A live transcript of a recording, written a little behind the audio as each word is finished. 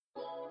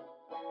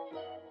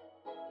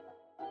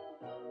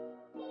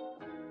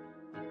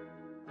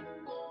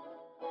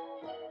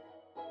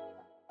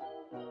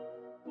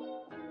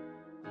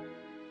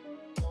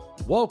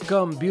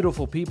Welcome,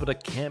 beautiful people, to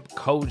Camp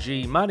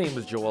Koji. My name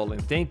is Joel,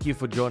 and thank you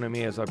for joining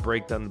me as I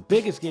break down the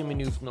biggest gaming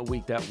news from the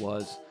week that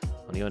was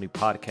on the only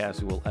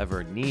podcast you will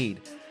ever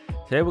need.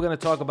 Today, we're going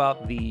to talk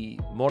about the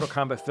Mortal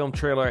Kombat film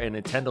trailer and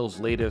Nintendo's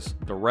latest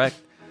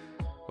Direct.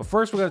 But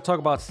first, we're going to talk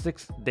about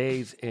 6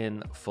 days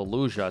in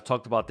Fallujah. I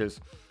talked about this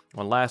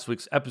on last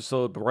week's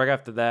episode, but right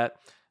after that,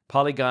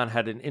 Polygon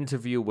had an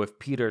interview with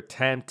Peter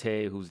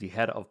Tamte, who's the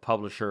head of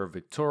publisher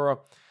Victura.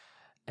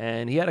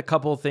 And he had a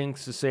couple of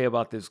things to say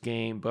about this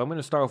game, but I'm going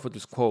to start off with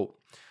this quote.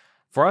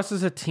 For us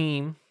as a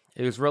team,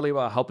 it is really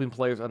about helping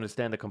players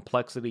understand the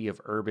complexity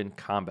of urban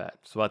combat.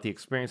 It's about the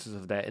experiences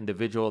of that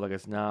individual that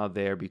is now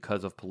there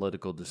because of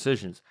political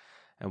decisions.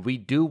 And we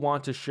do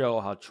want to show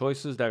how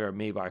choices that are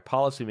made by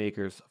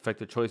policymakers affect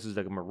the choices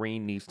that a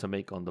Marine needs to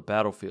make on the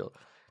battlefield.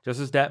 Just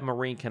as that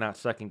Marine cannot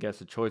second guess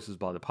the choices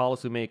by the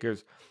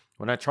policymakers,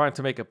 we're not trying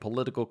to make a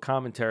political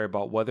commentary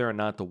about whether or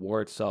not the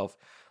war itself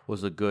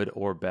was a good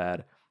or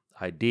bad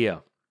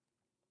idea.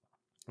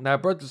 Now, I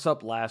brought this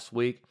up last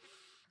week,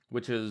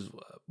 which is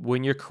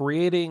when you're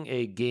creating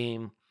a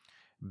game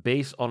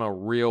based on a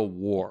real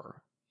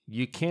war,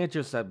 you can't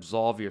just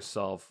absolve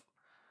yourself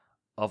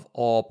of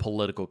all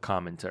political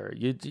commentary.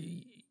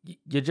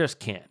 You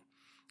just can't.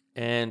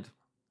 And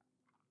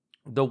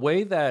the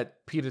way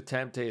that Peter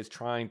Tamte is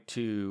trying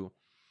to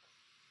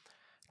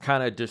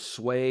kind of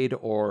dissuade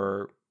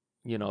or,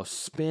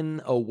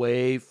 spin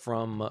away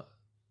from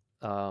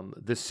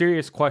the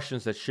serious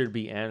questions that should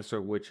be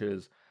answered, which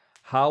is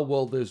how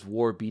will this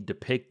war be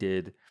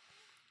depicted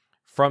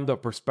from the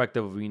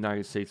perspective of a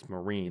United States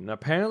Marine? Now,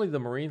 apparently the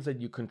Marines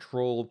that you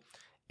control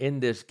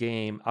in this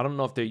game, I don't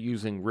know if they're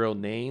using real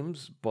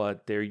names,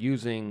 but they're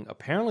using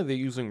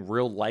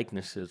real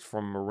likenesses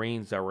from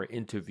Marines that were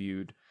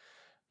interviewed,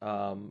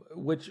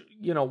 which,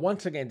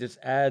 once again, just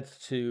adds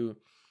to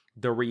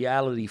the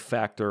reality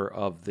factor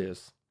of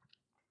this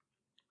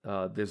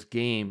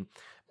game,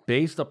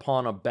 based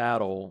upon a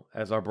battle,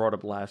 as I brought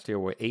up last year,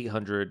 where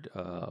 800,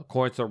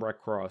 according to the Red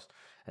Cross,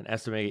 an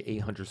estimated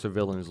 800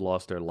 civilians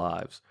lost their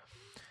lives.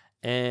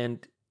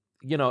 And,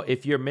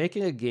 if you're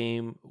making a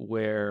game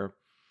where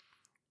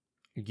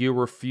you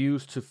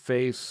refuse to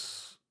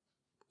face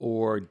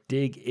or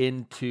dig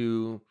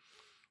into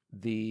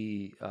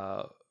the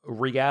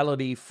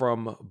reality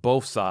from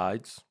both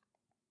sides,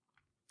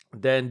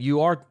 then you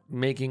are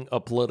making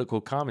a political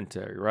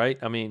commentary, right?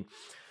 I mean,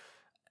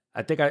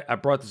 I think I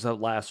brought this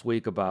up last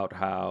week about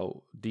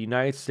how the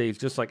United States,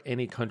 just like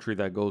any country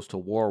that goes to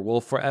war,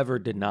 will forever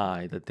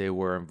deny that they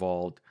were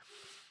involved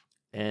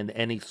in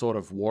any sort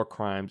of war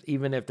crimes,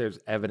 even if there's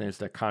evidence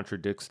that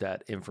contradicts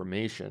that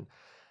information.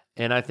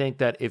 And I think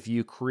that if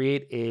you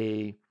create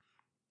a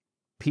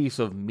piece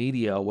of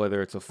media,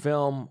 whether it's a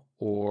film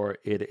or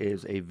it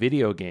is a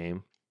video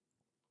game,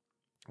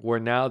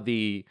 where now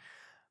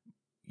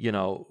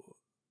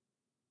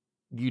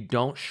you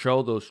don't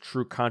show those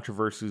true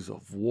controversies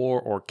of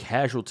war or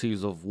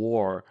casualties of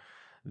war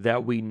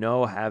that we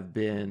know have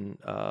been,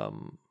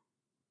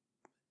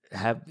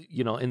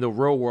 in the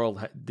real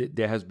world,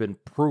 there has been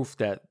proof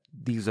that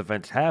these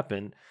events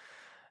happen,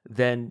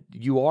 then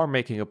you are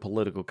making a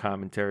political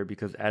commentary,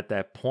 because at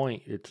that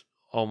point, it's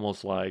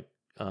almost like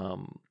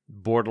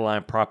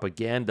borderline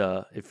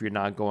propaganda if you're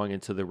not going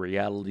into the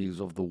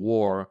realities of the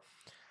war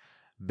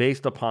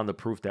based upon the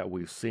proof that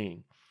we've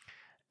seen.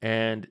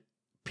 And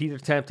Peter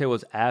Tamte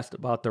was asked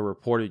about the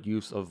reported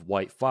use of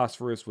white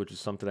phosphorus, which is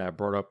something that I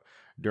brought up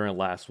during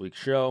last week's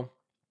show.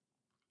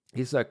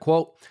 He said,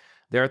 quote,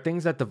 "There are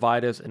things that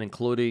divide us, and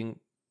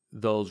including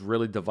those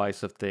really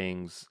divisive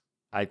things,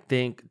 I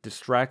think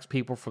distracts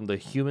people from the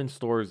human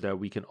stories that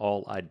we can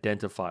all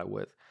identify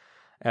with.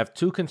 I have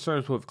two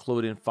concerns with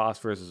including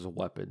phosphorus as a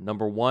weapon.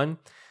 Number one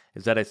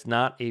is that it's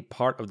not a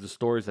part of the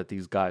stories that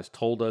these guys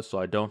told us, so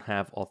I don't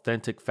have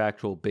authentic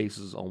factual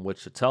basis on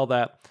which to tell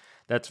that.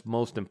 That's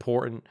most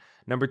important.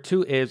 Number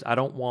two is I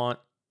don't want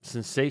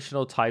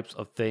sensational types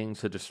of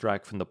things to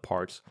distract from the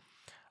parts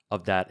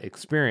of that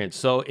experience."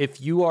 So if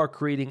you are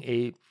creating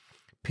a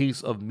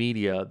piece of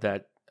media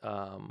that,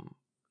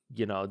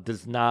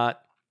 does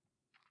not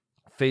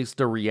face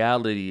the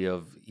reality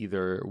of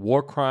either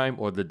war crime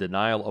or the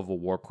denial of a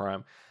war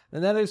crime,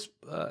 then that is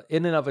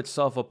in and of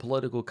itself a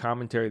political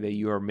commentary that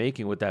you are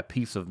making with that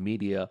piece of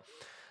media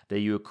that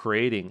you are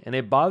creating. And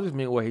it bothers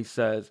me where he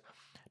says,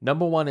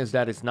 number one is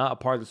that it's not a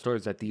part of the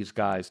stories that these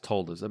guys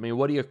told us. I mean,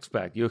 what do you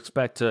expect? You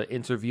expect to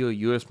interview a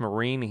U.S.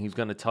 Marine and he's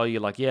going to tell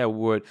you like, yeah,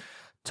 we're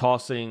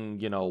tossing,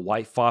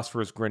 white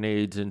phosphorus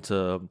grenades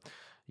into,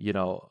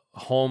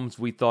 homes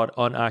we thought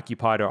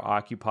unoccupied or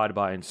occupied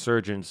by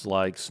insurgents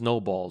like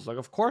snowballs. Like,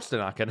 of course they're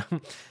not going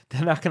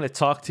to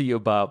talk to you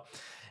about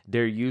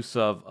their use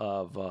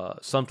of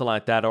something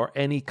like that or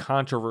any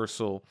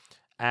controversial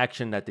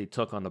action that they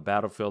took on the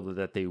battlefield or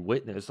that they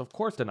witnessed. Of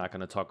course they're not going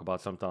to talk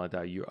about something like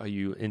that. Are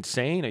you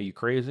insane? Are you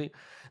crazy?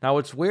 Now,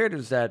 what's weird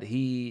is that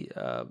he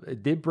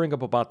did bring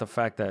up about the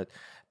fact that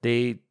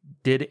they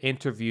did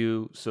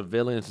interview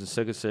civilians and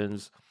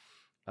citizens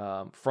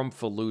from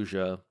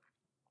Fallujah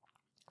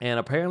And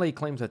apparently he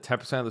claims that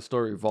 10% of the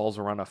story revolves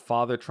around a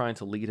father trying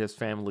to lead his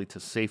family to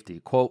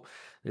safety. Quote,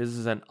 this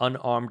is an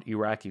unarmed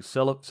Iraqi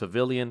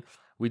civilian.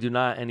 We do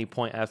not at any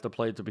point ask the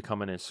player to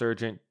become an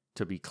insurgent.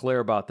 To be clear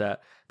about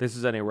that, this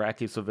is an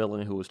Iraqi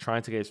civilian who was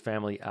trying to get his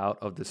family out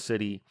of the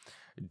city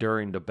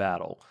during the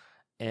battle.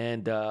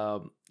 And,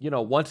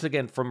 once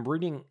again, from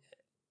reading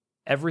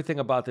everything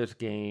about this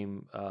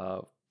game,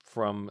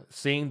 from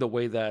seeing the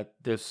way that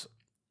this,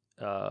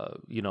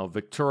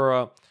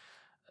 Victura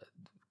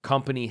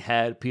company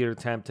head, Peter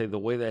Tamte, the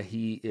way that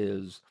he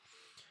is,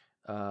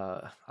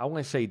 I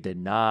wouldn't say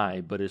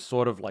deny, but is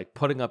sort of like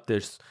putting up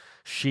this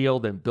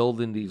shield and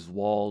building these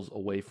walls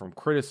away from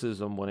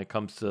criticism when it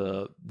comes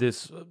to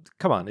this.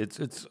 Come on,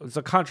 it's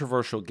a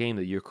controversial game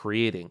that you're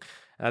creating.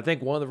 And I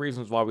think one of the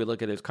reasons why we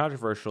look at it as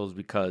controversial is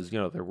because,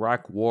 the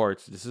Iraq War,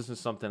 this isn't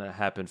something that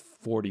happened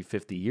 40,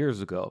 50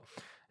 years ago.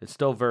 It's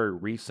still very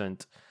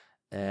recent.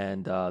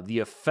 And the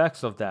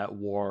effects of that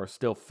war are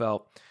still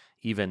felt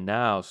even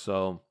now.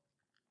 So,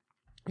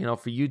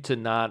 for you to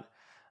not,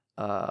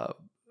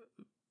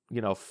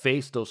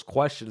 face those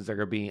questions that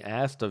are being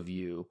asked of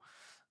you,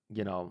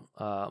 do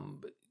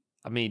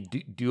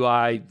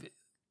I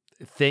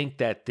think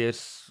that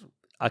this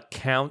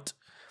account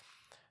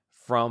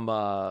from,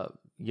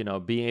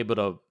 being able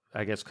to,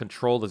 I guess,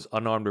 control this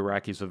unarmed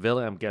Iraqi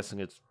civilian, I'm guessing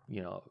it's,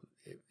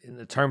 in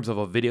the terms of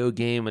a video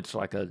game, it's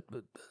like a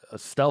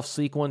stealth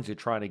sequence. You're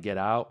trying to get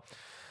out.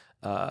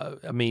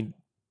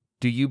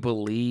 Do you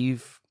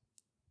believe,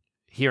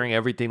 hearing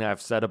everything that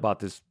I've said about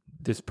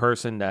this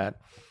person,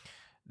 that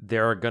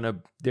there are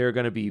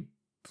gonna be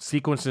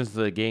sequences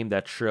of the game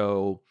that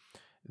show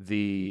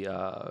the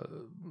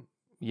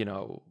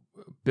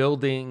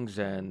buildings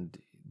and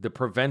the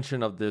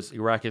prevention of this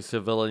Iraqi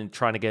civilian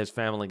trying to get his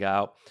family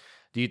out?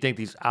 Do you think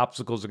these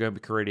obstacles are going to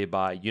be created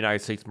by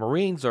United States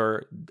Marines,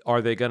 or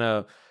are they going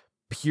to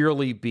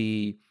purely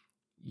be,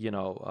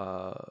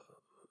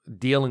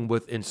 dealing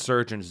with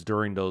insurgents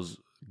during those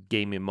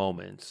gaming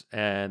moments?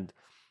 And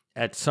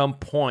at some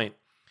point,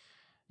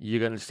 you're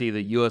going to see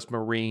the U.S.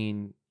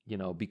 Marine,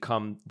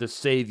 become the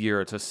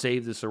savior to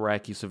save this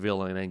Iraqi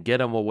civilian and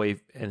get him away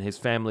and his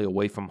family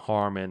away from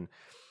harm and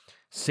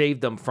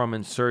save them from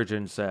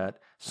insurgents at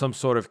some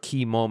sort of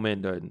key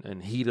moment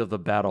and heat of the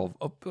battle.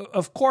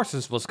 Of course,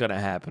 this was going to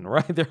happen,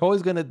 right? They're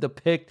always going to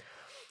depict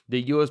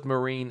the U.S.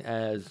 Marine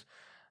as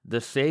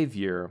the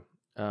savior,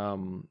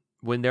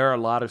 when there are a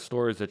lot of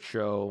stories that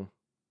show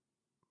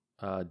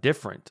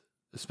different,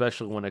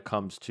 especially when it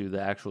comes to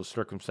the actual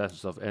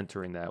circumstances of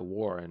entering that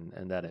war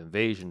and that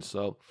invasion.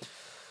 So,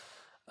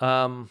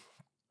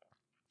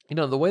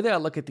 the way that I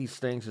look at these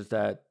things is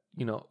that,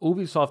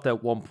 Ubisoft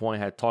at one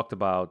point had talked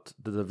about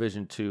the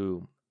Division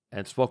 2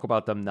 and spoke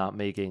about them not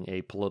making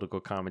a political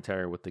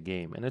commentary with the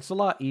game. And it's a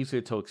lot easier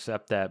to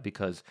accept that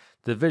because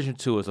Division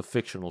 2 is a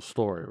fictional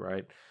story,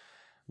 right?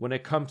 When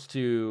it comes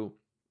to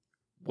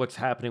what's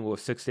happening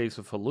with 6 Days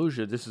of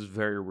Fallujah, this is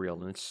very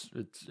real. And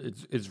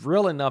it's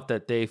real enough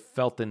that they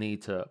felt the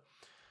need to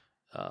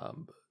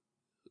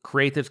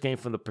create this game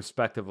from the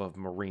perspective of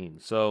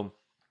Marines. So,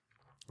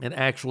 and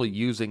actually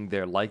using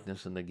their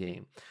likeness in the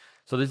game.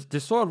 So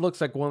this sort of looks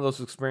like one of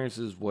those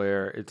experiences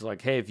where it's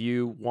like, hey, if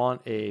you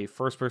want a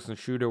first-person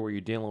shooter where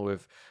you're dealing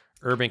with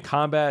urban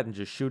combat and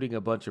just shooting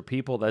a bunch of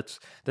people, that's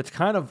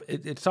kind of,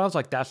 it sounds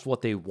like that's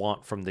what they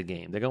want from the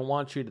game. They're going to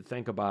want you to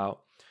think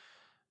about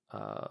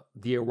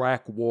the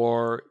Iraq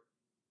War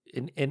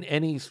in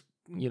any,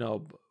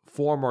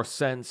 form or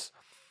sense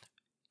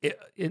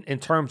in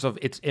terms of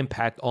its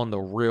impact on the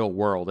real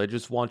world. They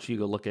just want you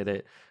to look at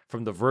it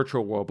from the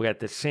virtual world, but at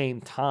the same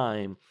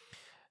time,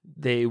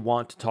 they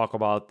want to talk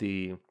about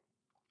the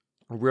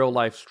real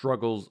life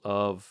struggles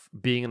of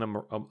being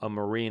a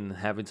Marine and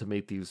having to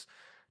make these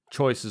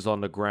choices on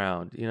the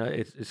ground.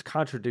 It's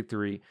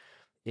contradictory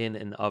in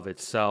and of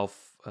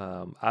itself.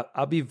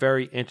 I'll be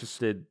very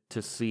interested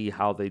to see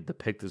how they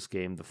depict this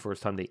game the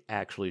first time they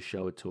actually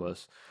show it to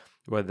us,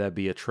 whether that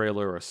be a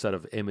trailer or a set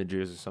of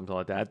images or something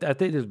like that. I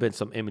think there's been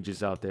some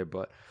images out there,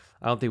 but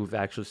I don't think we've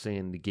actually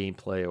seen the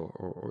gameplay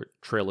or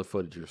trailer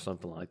footage or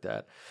something like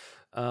that.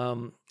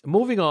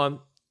 Moving on,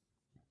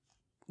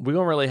 we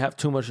don't really have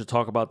too much to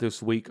talk about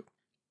this week.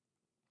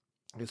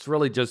 It's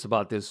really just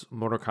about this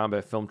Mortal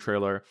Kombat film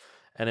trailer.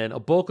 And then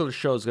a bulk of the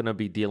show is going to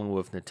be dealing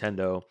with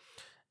Nintendo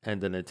and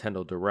the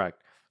Nintendo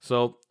Direct.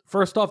 So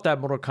first off, that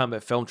Mortal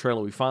Kombat film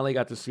trailer, we finally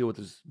got to see what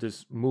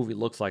this movie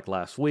looks like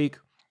last week.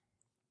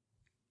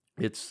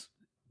 It's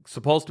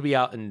supposed to be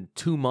out in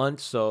 2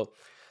 months. So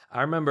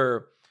I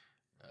remember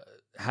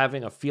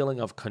having a feeling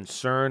of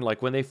concern.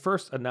 Like when they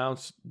first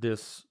announced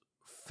this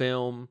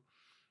film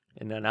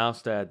and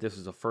announced that this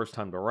is a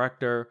first-time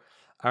director,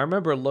 I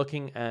remember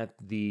looking at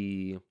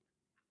the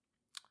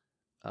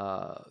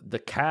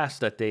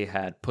cast that they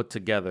had put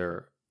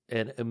together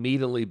and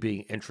immediately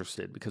being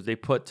interested because they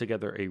put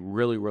together a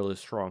really, really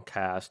strong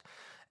cast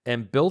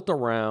and built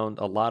around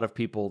a lot of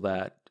people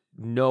that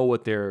know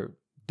what they're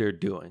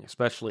doing,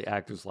 especially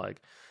actors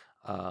like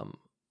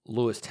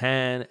Louis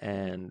Tan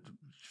and,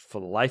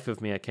 for the life of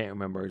me, I can't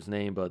remember his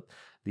name, but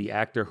the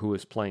actor who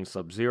is playing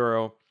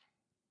Sub-Zero.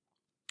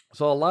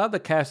 So a lot of the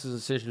casting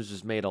decisions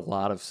just made a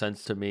lot of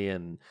sense to me,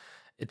 and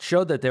it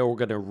showed that they were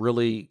going to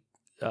really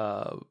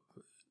uh,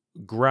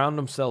 ground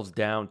themselves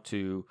down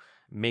to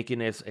making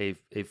this a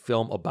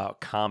film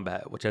about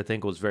combat, which I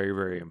think was very,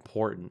 very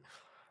important.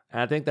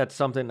 And I think that's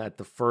something that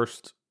the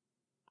first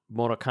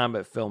Mortal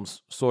Kombat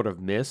films sort of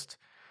missed.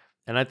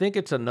 And I think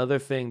it's another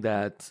thing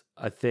that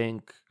I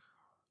think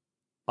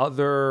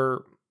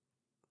other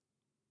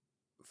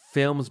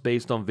films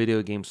based on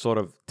video games sort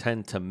of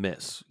tend to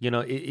miss.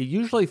 It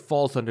usually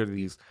falls under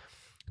these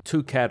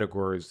two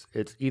categories.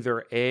 It's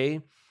either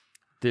A,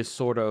 this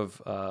sort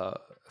of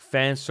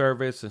fan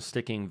service and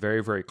sticking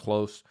very, very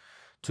close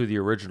to the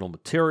original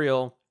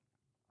material,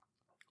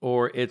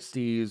 or it's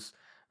these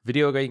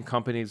video game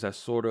companies that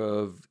sort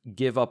of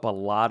give up a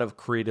lot of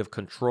creative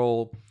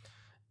control,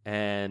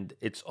 and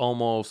it's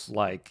almost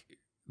like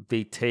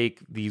they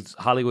take these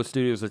Hollywood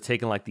studios are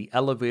taking like the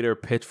elevator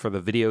pitch for the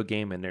video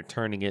game and they're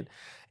turning it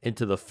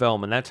into the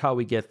film. And that's how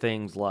we get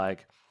things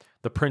like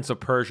the Prince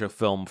of Persia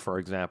film, for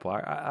example.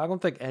 I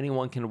don't think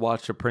anyone can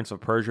watch the Prince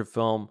of Persia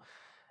film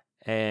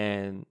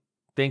and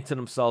think to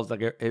themselves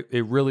like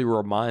it really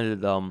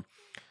reminded them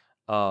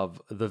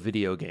of the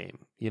video game.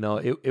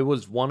 It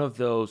was one of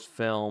those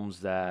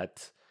films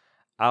that,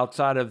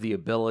 outside of the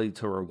ability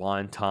to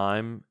rewind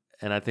time,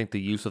 and I think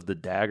the use of the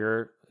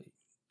dagger,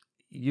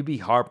 you'd be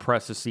hard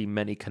pressed to see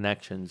many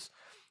connections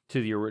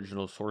to the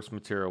original source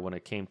material when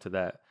it came to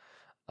that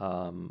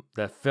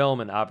film.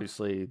 And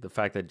obviously the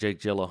fact that Jake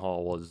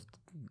Gyllenhaal was,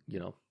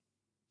 the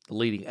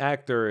leading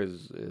actor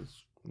is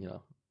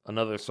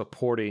another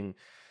supporting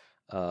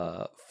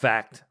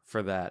fact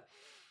for that.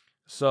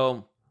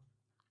 So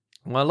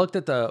when I looked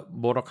at the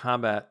Mortal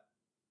Kombat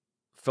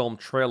film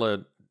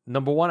trailer,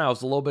 number one, I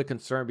was a little bit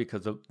concerned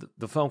because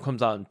the film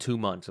comes out in 2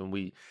 months and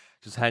we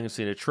just hadn't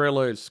seen a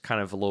trailer. It's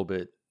kind of a little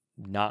bit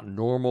not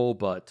normal,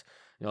 but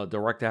the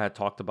director had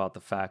talked about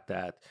the fact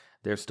that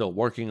they're still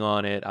working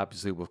on it,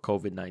 obviously with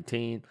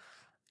COVID-19.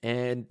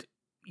 And,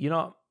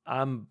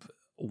 I'm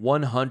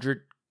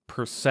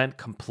 100%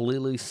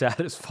 completely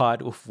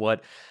satisfied with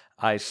what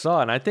I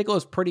saw. And I think it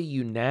was pretty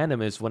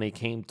unanimous when it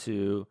came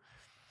to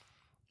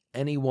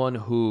anyone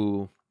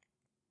who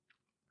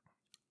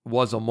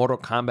was a Mortal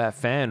Kombat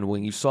fan.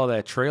 When you saw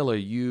that trailer,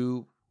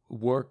 you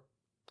were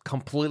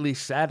completely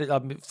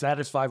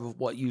satisfied with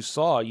what you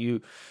saw.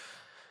 You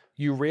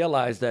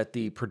realize that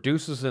the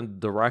producers and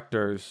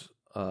directors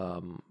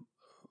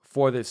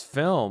for this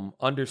film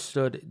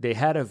understood, they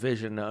had a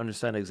vision to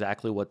understand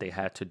exactly what they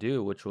had to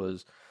do, which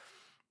was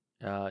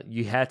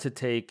you had to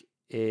take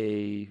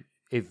a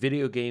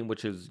video game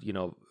which is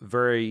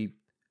very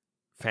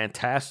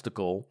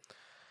fantastical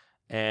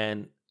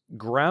and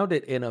ground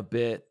it in a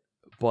bit,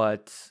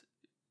 but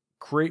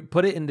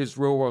put it in this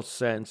real world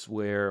sense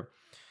where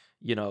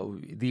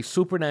these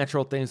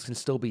supernatural things can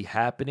still be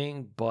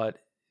happening, but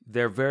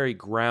they're very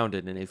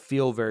grounded and they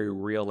feel very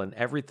real, and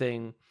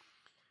everything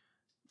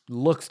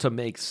looks to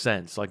make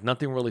sense. Like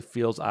nothing really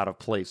feels out of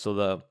place.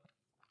 So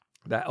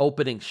that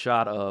opening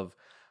shot of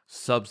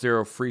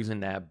Sub-Zero freezing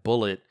that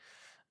bullet,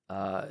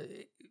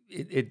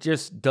 it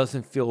just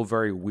doesn't feel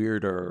very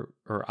weird or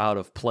out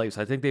of place.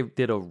 I think they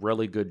did a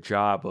really good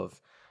job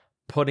of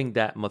putting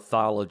that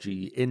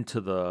mythology into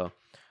the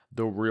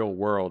real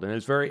world. And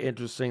it's very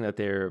interesting that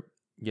they're,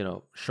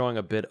 showing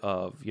a bit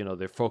of,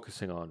 they're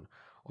focusing on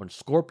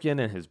Scorpion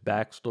and his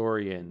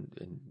backstory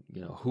and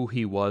who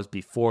he was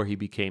before he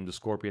became the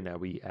Scorpion that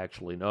we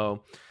actually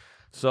know.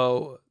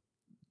 So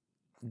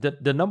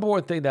the number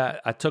one thing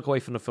that I took away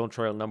from the film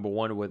trailer, number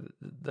one, with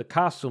the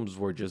costumes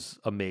were just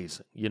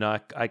amazing.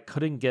 I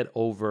couldn't get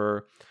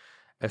over,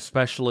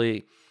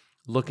 especially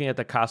looking at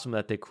the costume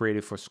that they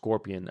created for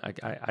Scorpion.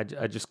 I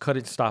just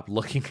couldn't stop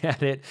looking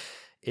at it.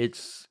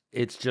 It's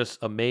just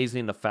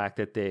amazing, the fact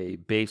that they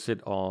base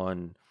it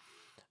on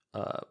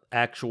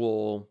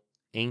actual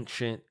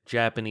ancient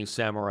Japanese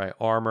samurai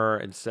armor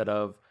instead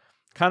of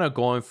kind of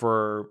going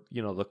for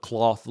the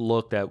cloth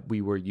look that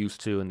we were used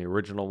to in the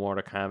original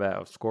Mortal Kombat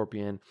of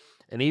Scorpion,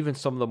 and even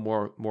some of the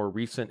more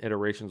recent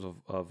iterations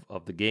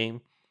of the game.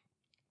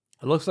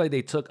 It looks like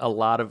they took a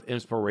lot of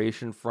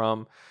inspiration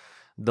from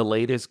the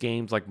latest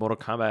games like Mortal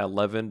Kombat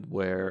 11,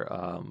 where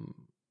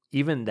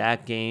even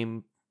that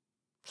game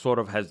sort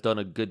of has done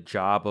a good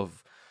job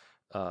of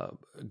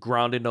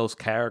grounding those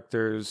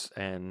characters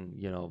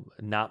and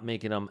not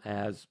making them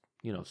as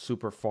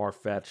super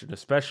far-fetched. And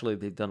especially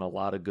they've done a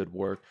lot of good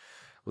work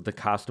with the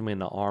costuming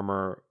and the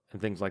armor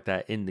and things like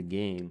that in the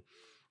game.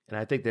 And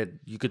I think that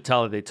you could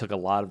tell that they took a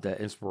lot of that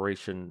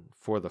inspiration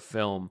for the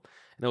film.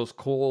 And it was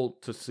cool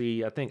to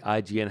see. I think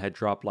IGN had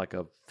dropped like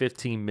a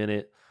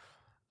 15-minute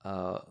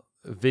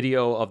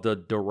video of the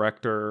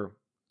director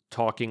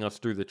talking us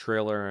through the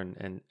trailer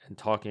and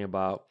talking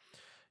about,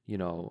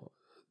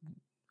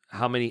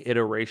 how many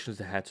iterations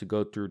they had to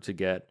go through to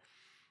get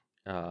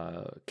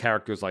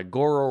characters like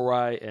Goro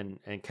right,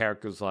 and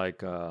characters like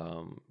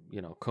Kung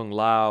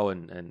Lao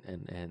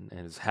and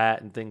his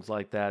hat and things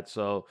like that.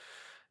 So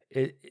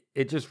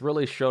it just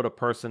really showed a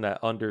person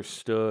that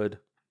understood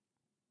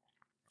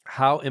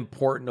how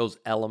important those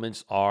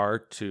elements are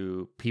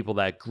to people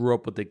that grew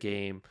up with the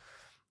game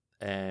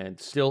and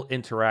still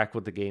interact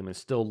with the game and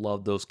still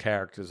love those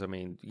characters. I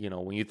mean,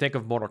 when you think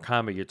of Mortal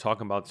Kombat, you're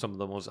talking about some of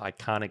the most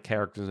iconic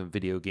characters in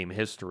video game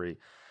history.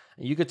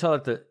 And you could tell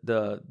that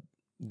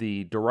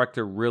the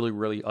director really,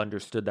 really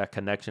understood that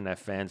connection that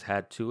fans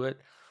had to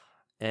it.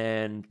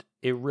 And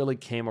it really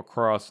came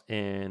across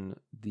in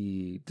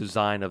the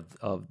design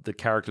of the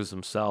characters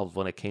themselves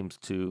when it came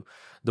to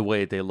the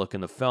way they look in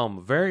the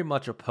film. Very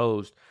much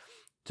opposed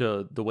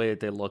to the way that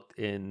they looked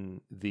in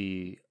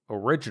the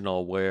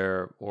original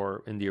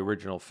or in the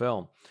original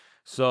film.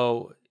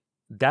 So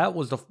that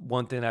was the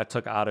one thing that I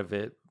took out of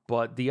it.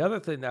 But the other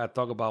thing that I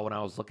thought about when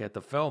I was looking at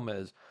the film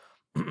is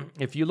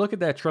if you look at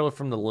that trailer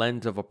from the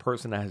lens of a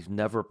person that has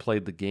never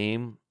played the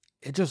game,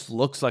 it just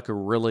looks like a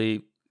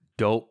really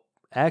dope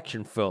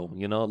action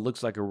film. It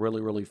looks like a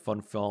really, really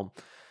fun film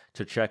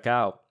to check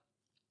out.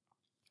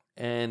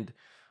 And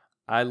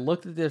I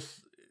looked at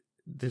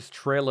this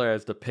trailer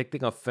as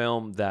depicting a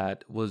film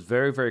that was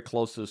very, very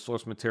close to the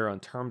source material in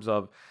terms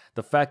of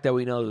the fact that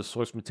we know the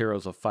source material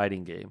is a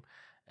fighting game.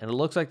 And it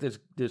looks like this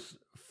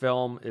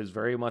film is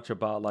very much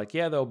about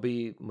there'll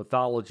be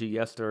mythology.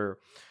 Yes, there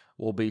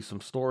will be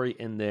some story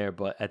in there,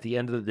 but at the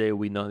end of the day,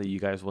 we know that you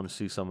guys want to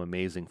see some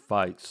amazing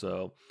fights.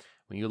 So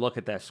when you look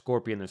at that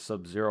Scorpion and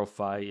Sub-Zero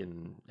fight,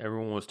 and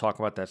everyone was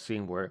talking about that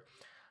scene where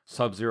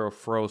Sub-Zero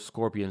froze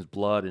Scorpion's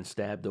blood and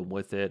stabbed him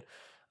with it,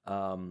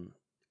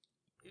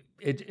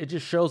 it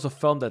just shows a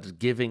film that's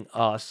giving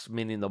us,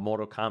 meaning the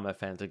Mortal Kombat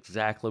fans,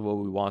 exactly what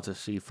we want to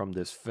see from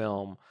this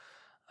film,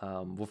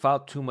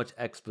 without too much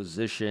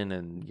exposition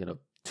and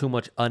too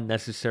much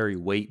unnecessary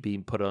weight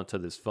being put onto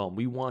this film.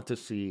 We want to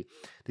see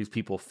these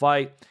people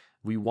fight.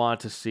 We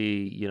want to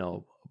see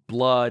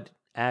blood,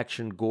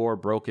 action, gore,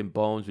 broken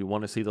bones. We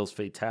want to see those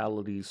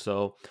fatalities.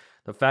 So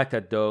the fact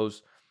that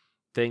those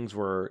things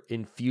were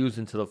infused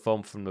into the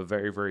film from the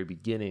very, very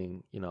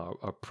beginning,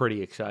 are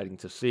pretty exciting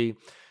to see.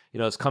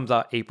 This comes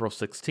out April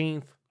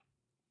 16th,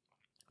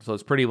 so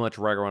it's pretty much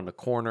right around the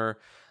corner.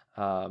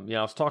 I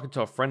was talking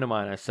to a friend of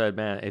mine. I said,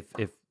 man,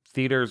 if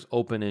theaters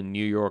open in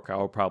New York, I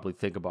would probably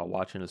think about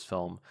watching this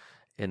film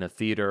in a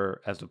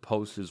theater as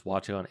opposed to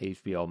watching on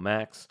HBO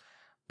Max.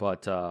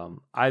 But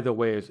either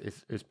way,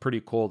 it's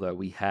pretty cool that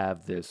we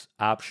have this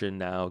option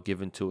now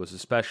given to us,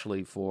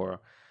 especially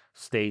for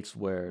states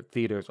where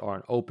theaters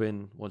aren't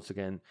open. Once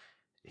again,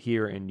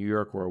 here in New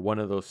York, we're one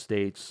of those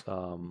states,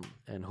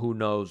 and who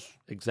knows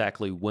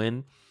exactly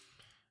when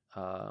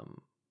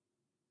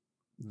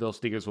those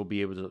theaters will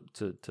be able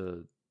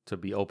to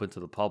be open to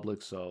the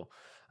public. So,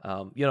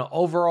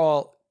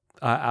 overall,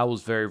 I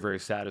was very, very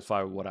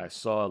satisfied with what I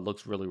saw. It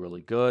looks really,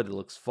 really good. It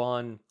looks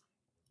fun.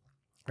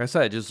 Like I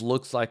said, it just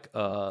looks like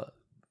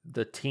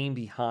the team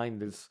behind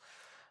this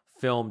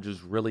film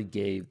just really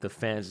gave the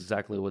fans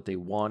exactly what they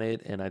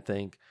wanted. And I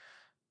think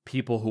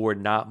people who are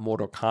not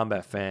Mortal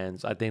Kombat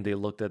fans, I think they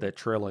looked at that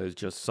trailer as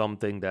just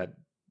something that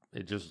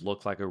it just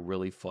looked like a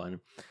really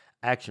fun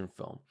action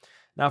film.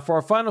 Now, for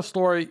our final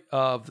story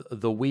of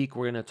the week,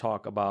 we're going to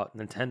talk about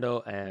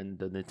Nintendo and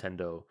the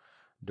Nintendo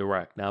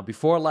Direct. Now,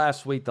 before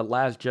last week, the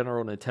last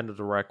general Nintendo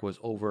Direct was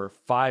over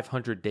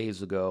 500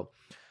 days ago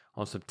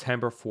on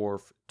September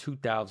 4th,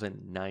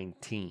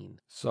 2019.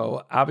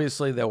 So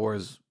obviously there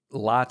was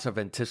lots of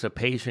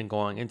anticipation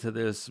going into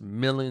this.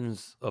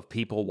 Millions of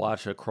people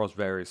watched it across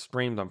various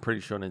streams. I'm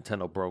pretty sure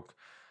Nintendo broke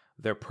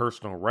their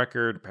personal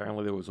record.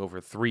 Apparently there was over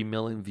 3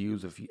 million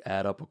views if you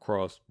add up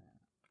across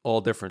all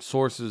different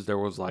sources. There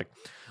was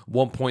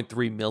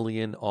 1.3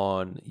 million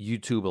on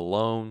YouTube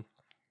alone,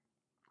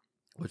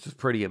 which is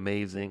pretty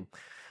amazing.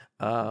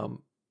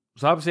 So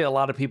obviously a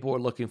lot of people were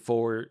looking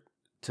forward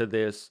to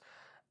this.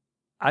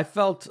 I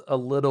felt a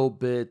little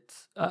bit,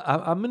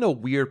 I'm in a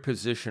weird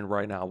position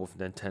right now with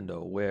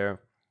Nintendo where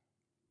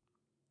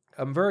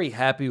I'm very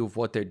happy with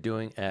what they're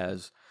doing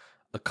as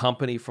a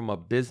company from a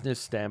business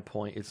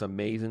standpoint. It's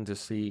amazing to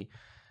see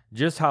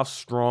just how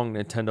strong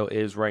Nintendo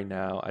is right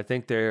now. I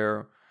think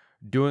they're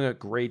doing a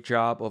great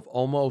job of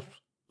almost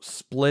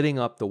splitting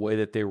up the way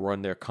that they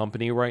run their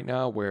company right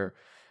now, where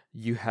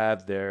you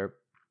have their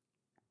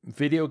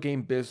video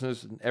game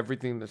business and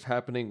everything that's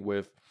happening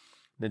with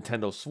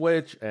Nintendo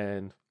Switch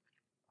and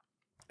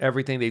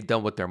everything they've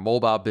done with their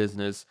mobile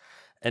business.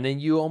 And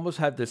then you almost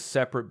have this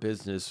separate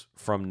business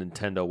from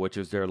Nintendo, which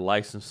is their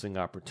licensing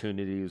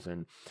opportunities.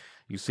 And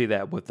you see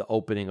that with the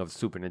opening of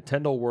Super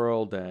Nintendo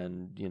World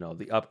and,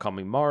 the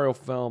upcoming Mario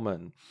film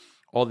and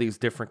all these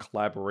different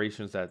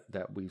collaborations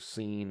that we've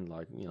seen,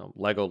 like,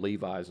 Lego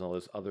Levi's and all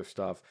this other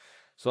stuff.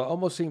 So it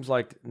almost seems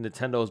like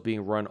Nintendo is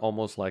being run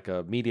almost like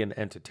a media and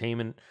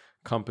entertainment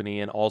company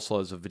and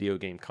also as a video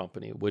game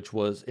company, which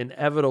was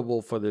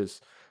inevitable for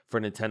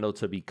Nintendo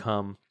to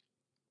become.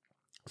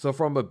 So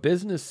from a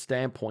business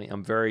standpoint,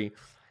 I'm very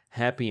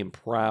happy and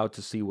proud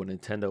to see what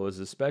Nintendo is,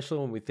 especially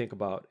when we think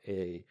about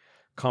a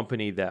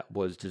company that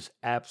was just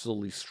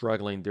absolutely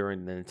struggling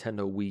during the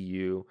Nintendo Wii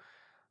U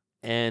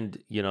and,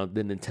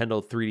 the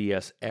Nintendo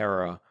 3DS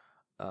era.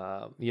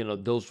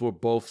 Those were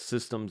both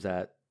systems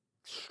that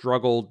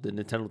struggled. The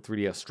Nintendo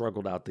 3DS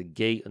struggled out the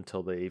gate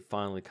until they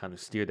finally kind of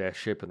steered that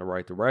ship in the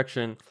right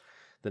direction.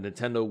 The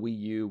Nintendo Wii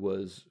U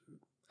was,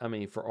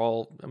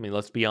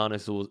 let's be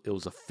honest, it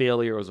was a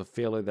failure. It was a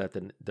failure that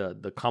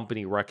the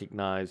company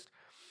recognized.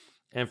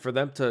 And for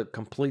them to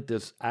complete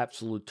this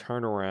absolute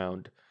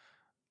turnaround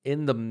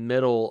in the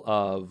middle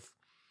of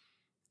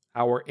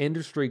our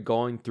industry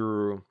going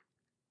through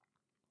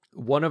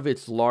one of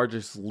its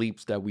largest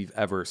leaps that we've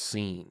ever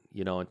seen,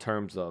 in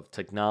terms of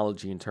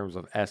technology, in terms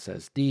of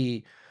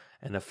SSD,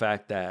 and the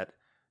fact that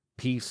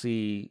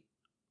PC,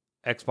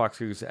 Xbox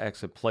Series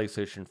X, and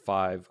PlayStation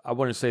 5, I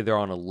wouldn't say they're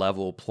on a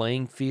level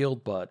playing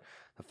field, but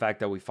the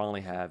fact that we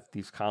finally have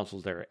these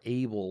consoles that are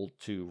able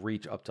to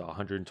reach up to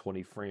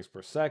 120 frames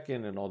per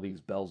second and all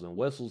these bells and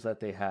whistles that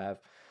they have.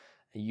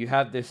 And you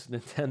have this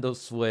Nintendo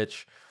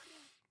Switch,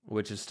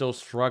 which is still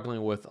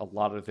struggling with a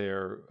lot of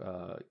their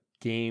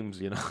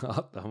games. I'm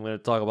going to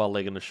talk about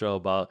later in the show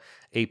about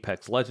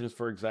Apex Legends,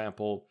 for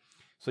example.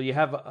 So you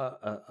have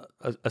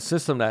a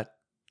system that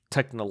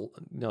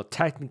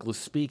technically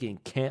speaking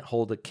can't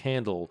hold a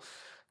candle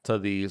to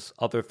these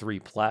other three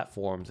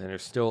platforms, and they're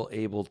still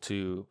able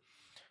to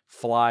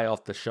fly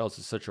off the shelves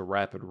at such a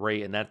rapid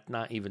rate. And that's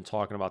not even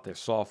talking about their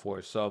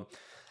software. So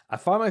I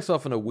find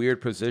myself in a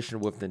weird position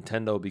with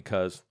Nintendo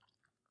because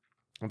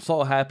I'm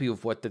so happy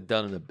with what they've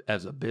done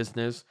as a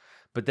business,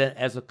 but then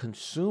as a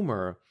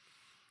consumer,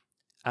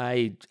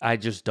 I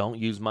just don't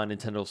use my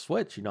Nintendo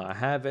Switch. I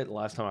have it.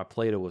 Last time I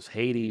played it was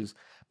Hades,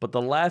 but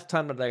the last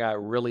time that I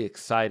got really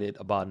excited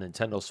about a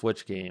Nintendo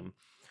Switch game,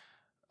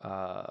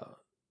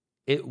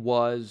 it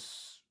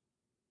was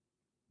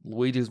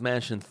Luigi's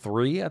Mansion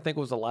 3. I think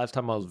it was the last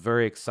time I was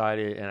very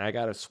excited, and I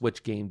got a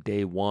Switch game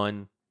day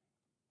one,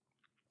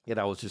 and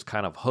I was just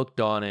kind of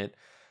hooked on it.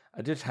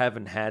 I just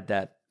haven't had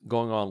that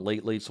going on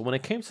lately. So when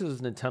it came to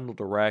this Nintendo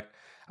Direct,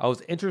 I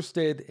was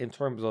interested in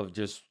terms of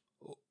just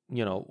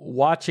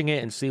watching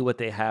it and see what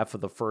they have for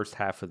the first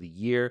half of the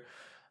year.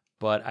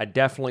 But I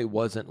definitely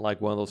wasn't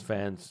like one of those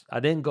fans. I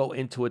didn't go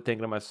into it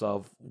thinking to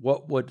myself,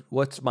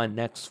 what's my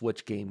next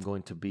Switch game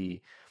going to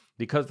be?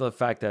 Because of the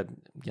fact that,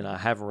 I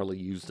haven't really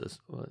used this.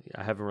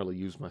 I haven't really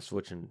used my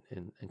Switch in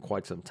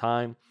quite some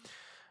time.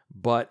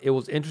 But it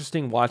was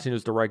interesting watching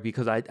this Direct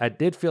because I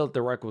did feel that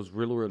Direct was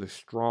really, really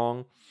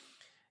strong.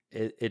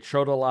 It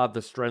showed a lot of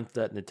the strength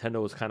that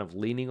Nintendo is kind of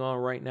leaning on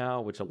right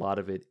now, which a lot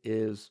of it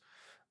is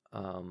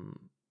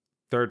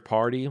third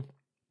party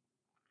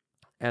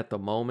at the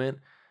moment.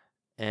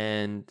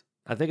 And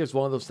I think it's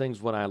one of those things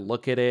when I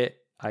look at it,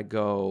 I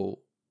go,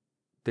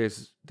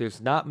 there's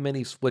not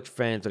many Switch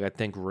fans that I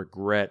think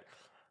regret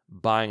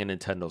buying a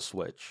Nintendo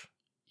Switch.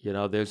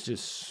 There's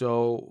just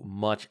so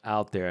much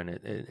out there,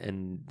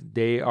 and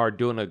they are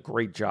doing a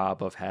great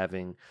job of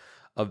having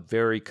a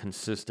very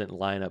consistent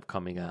lineup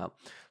coming out.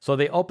 So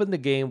they opened the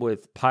game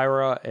with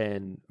Pyra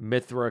and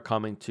Mythra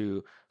coming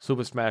to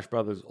Super Smash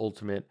Bros.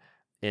 Ultimate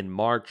in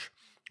March.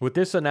 With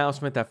this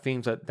announcement, that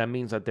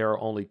means that there are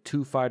only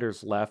 2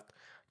 fighters left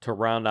to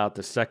round out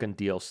the second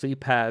DLC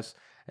pass.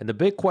 And the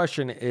big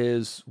question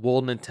is,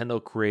 will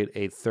Nintendo create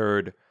a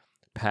third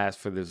pass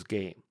for this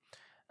game?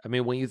 I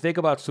mean, when you think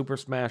about Super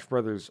Smash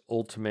Bros.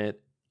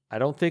 Ultimate, I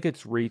don't think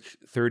it's reached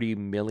 30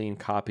 million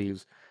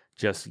copies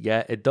just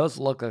yet. It does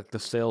look like the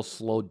sales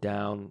slowed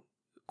down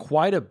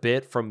quite a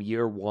bit from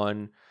year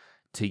 1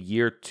 to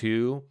year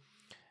 2.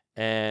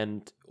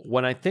 And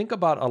when I think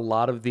about a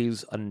lot of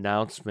these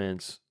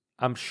announcements,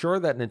 I'm sure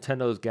that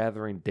Nintendo is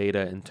gathering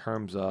data in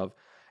terms of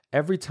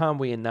every time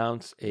we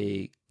announce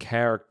a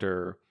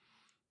character,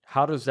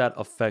 how does that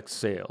affect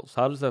sales?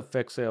 How does that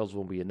affect sales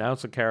when we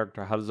announce a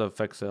character? How does that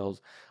affect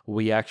sales when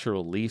we actually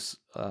release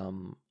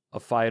a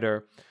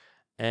fighter?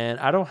 And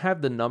I don't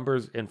have the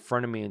numbers in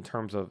front of me in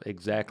terms of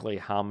exactly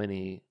how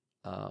many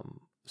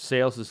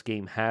sales this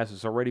game has.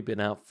 It's already been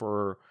out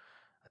for,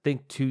 I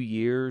think, 2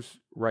 years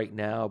right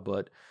now.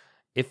 But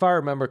if I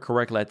remember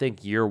correctly, I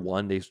think year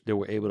 1, they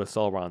were able to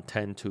sell around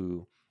 10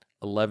 to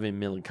 11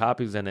 million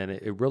copies. And then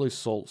it really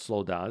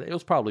slowed down. It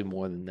was probably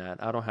more than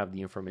that. I don't have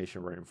the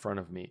information right in front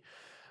of me.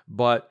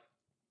 But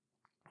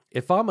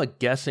if I'm a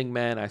guessing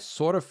man, I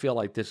sort of feel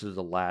like this is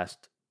the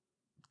last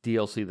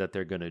DLC that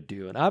they're going to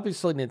do. And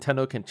obviously,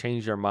 Nintendo can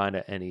change their mind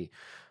at any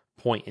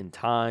point in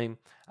time.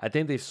 I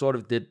think they sort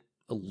of did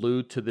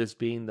allude to this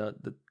being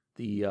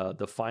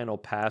the final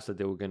pass that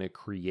they were going to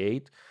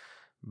create.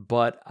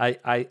 But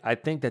I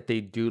think that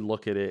they do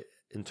look at it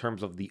in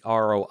terms of the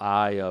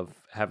ROI of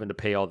having to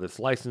pay all this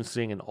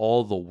licensing and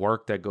all the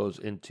work that goes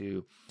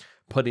into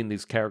putting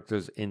these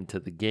characters into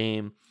the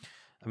game.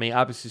 I mean,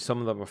 obviously, some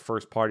of them are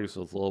first parties,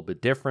 so it's a little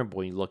bit different. But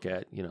when you look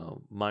at,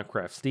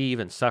 Minecraft Steve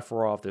and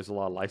Sephiroth, there's a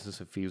lot of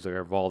licensing fees that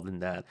are involved in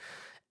that.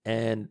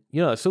 And,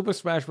 Super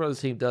Smash Bros.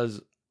 Team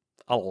does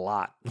a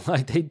lot.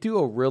 Like, they do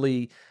a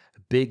really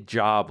big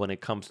job when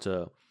it comes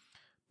to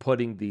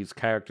putting these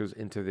characters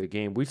into their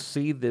game. We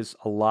see this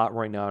a lot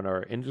right now in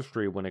our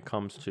industry when it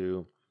comes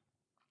to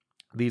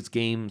these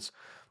games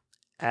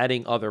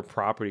adding other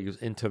properties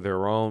into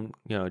their own.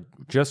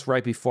 Just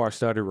right before I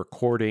started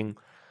recording,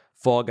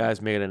 Fall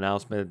Guys made an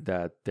announcement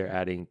that they're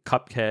adding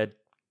Cuphead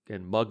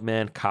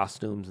Mugman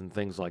costumes and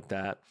things like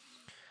that.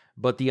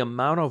 But the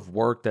amount of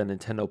work that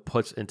Nintendo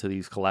puts into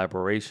these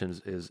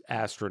collaborations is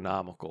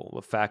astronomical.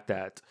 The fact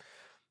that,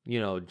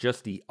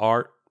 just the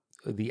art,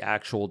 the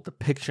actual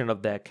depiction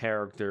of that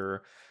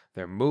character,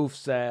 their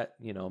moveset,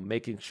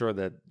 making sure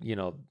that,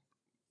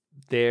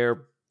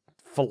 their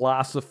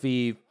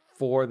philosophy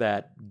for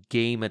that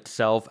game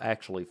itself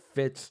actually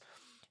fits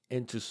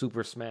into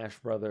Super Smash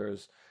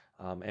Brothers.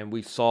 And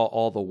we saw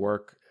all the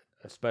work,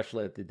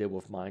 especially that they did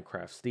with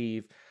Minecraft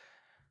Steve.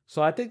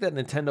 So I think that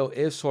Nintendo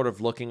is sort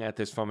of looking at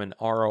this from an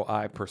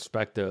ROI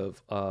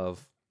perspective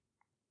of,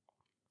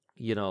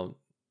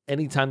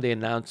 anytime they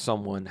announce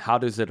someone, how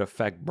does it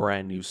affect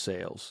brand new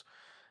sales?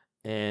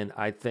 And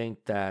I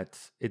think that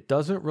it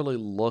doesn't really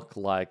look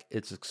like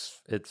it's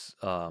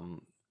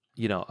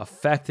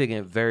affecting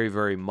it very,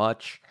 very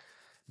much,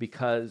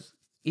 because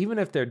even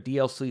if their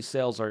DLC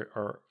sales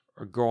are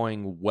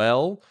growing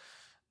well,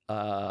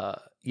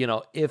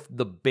 if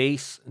the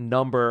base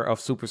number of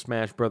Super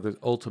Smash Bros.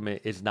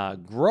 Ultimate is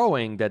not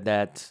growing,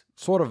 that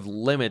sort of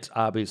limits,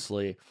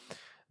 obviously,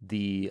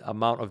 the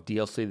amount of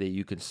DLC that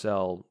you can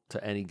sell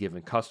to any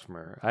given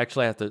customer. I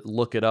actually have to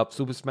look it up.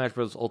 Super Smash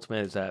Bros.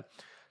 Ultimate is at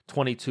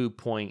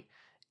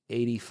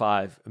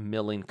 22.85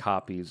 million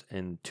copies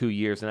in 2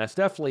 years. And that's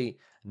definitely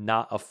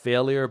not a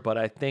failure, but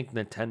I think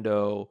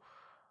Nintendo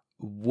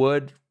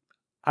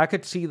I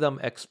could see them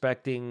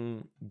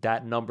expecting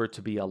that number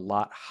to be a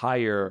lot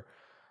higher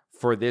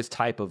for this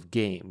type of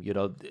game.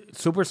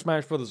 Super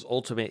Smash Bros.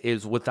 Ultimate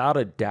is without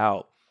a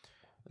doubt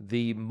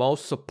the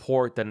most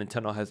support that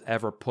Nintendo has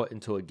ever put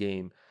into a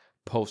game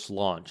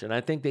post-launch. And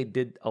I think they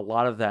did a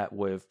lot of that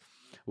with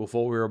what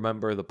we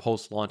remember, the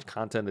post-launch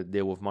content they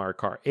did with Mario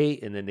Kart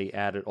 8, and then they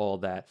added all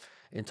that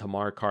into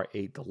Mario Kart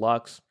 8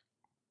 Deluxe.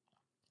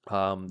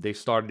 They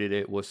started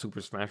it with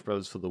Super Smash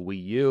Bros. For the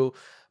Wii U,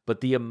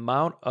 but the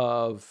amount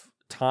of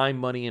time,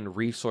 money, and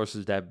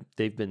resources that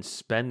they've been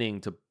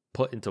spending to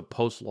put into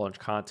post-launch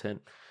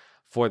content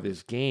for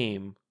this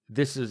game,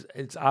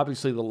 it's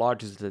obviously the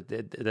largest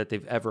that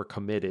they've ever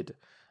committed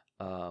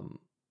to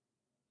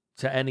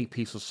any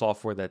piece of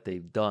software that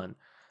they've done.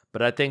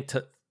 But I think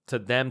to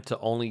them to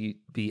only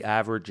be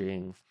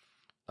averaging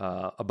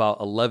about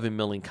 11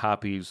 million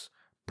copies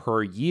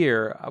per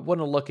year, I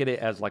wouldn't look at it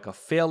as like a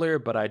failure,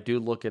 but I do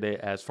look at it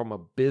as, from a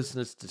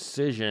business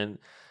decision,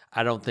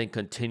 I don't think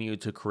continue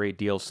to create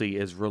DLC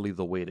is really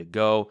the way to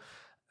go.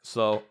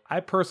 So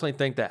I personally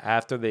think that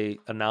after they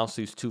announce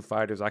these two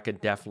fighters, I could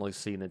definitely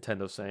see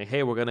Nintendo saying,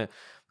 hey, we're going to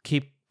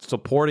keep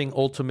supporting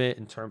Ultimate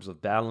in terms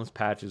of balance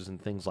patches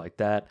and things like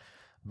that.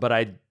 But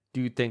I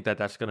do think that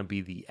that's going to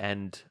be the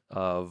end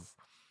of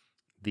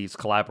these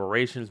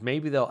collaborations.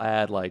 Maybe they'll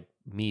add like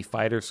Mii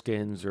fighter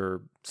skins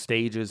or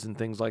stages and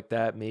things like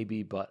that,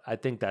 maybe. But I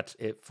think that's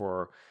it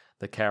for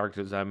the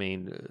characters. I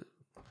mean,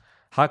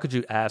 how could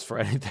you ask for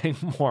anything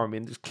more? I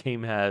mean, this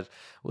game has,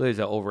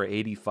 over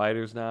 80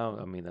 fighters now?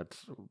 I mean,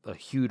 that's a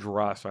huge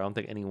roster. I don't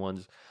think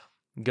anyone's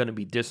going to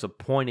be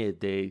disappointed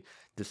they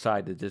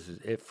decide that this is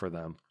it for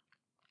them.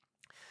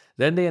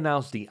 Then they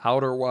announced The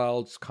Outer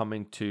Wilds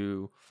coming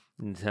to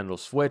Nintendo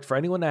Switch. For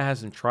anyone that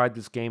hasn't tried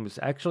this game, it's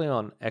actually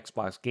on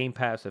Xbox Game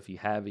Pass. If you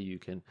have it, you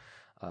can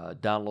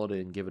download it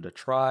and give it a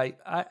try.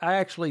 I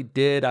actually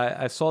did.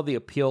 I saw the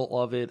appeal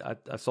of it.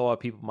 I saw how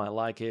people might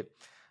like it.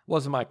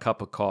 Wasn't my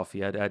cup of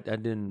coffee. I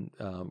didn't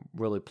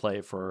really play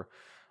it for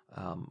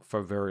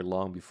very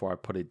long before I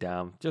put it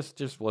down.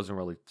 Just wasn't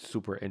really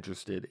super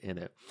interested in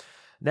it.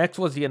 Next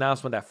was the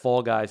announcement that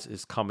Fall Guys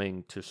is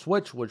coming to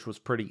Switch, which was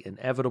pretty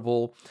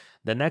inevitable.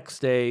 The next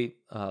day,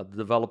 the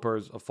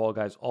developers of Fall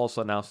Guys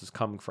also announced it's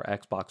coming for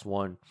Xbox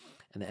One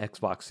and the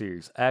Xbox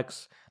Series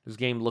X. This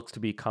game looks to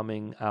be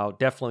coming out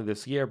definitely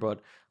this year,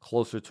 but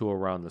closer to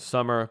around the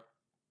summer.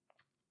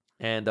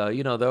 And,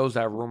 there was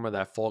that rumor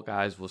that Fall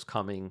Guys was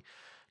coming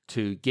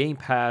to Game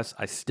Pass.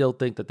 I still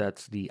think that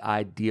that's the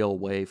ideal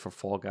way for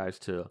Fall Guys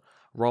to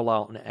roll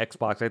out on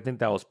Xbox. I think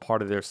that was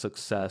part of their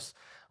success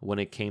when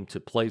it came to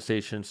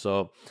PlayStation.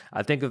 So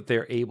I think if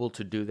they're able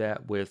to do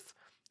that with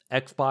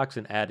Xbox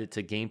and add it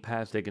to Game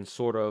Pass, they can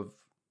sort of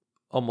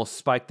almost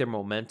spike their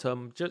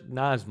momentum, just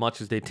not as much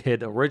as they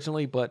did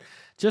originally, but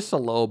just a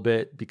little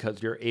bit,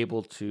 because you're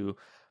able to,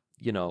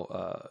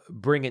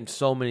 bring in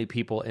so many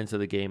people into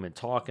the game and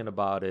talking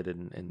about it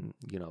and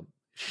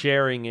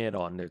sharing it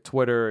on their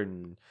Twitter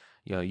and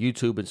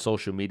YouTube and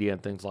social media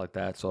and things like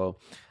that. So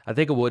I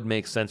think it would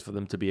make sense for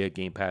them to be at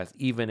Game Pass,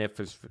 even if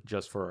it's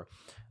just for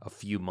a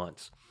few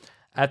months.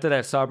 After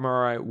that,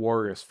 Samurai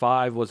Warriors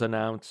 5 was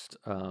announced,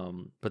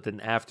 but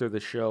then after the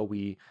show,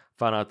 we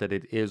found out that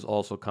it is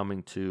also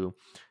coming to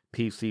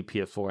PC,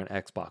 PS4, and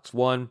Xbox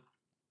One.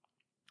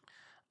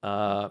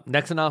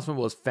 Next announcement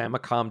was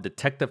Famicom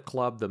Detective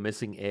Club, The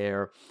Missing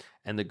Heir,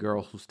 and The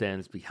Girl Who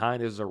Stands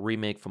Behind. This is a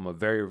remake from a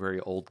very, very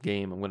old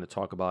game. I'm going to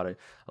talk about it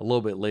a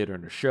little bit later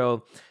in the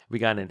show. We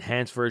got an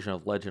enhanced version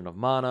of Legend of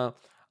Mana,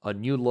 a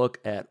new look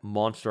at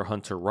Monster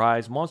Hunter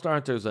Rise. Monster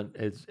Hunter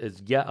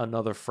is yet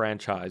another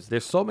franchise.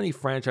 There's so many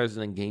franchises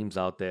and games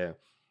out there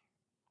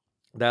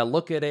that I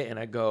look at it and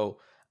I go,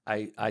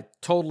 I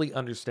totally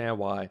understand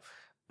why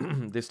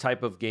this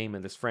type of game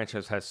and this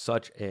franchise has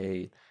such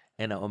an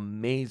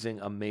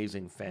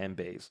amazing fan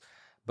base.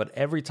 But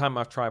every time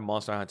I've tried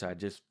Monster Hunter, I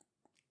just,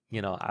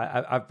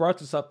 I've brought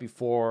this up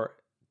before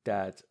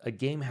that a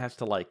game has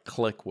to like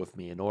click with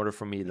me in order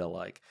for me to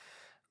like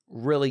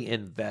really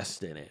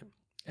invest in it.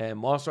 And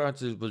Monster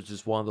Hunter was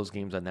just one of those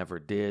games I never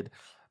did.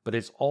 But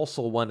it's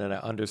also one that I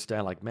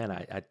understand. Like, man,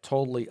 I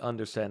totally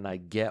understand and I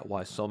get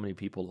why so many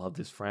people love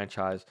this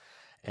franchise.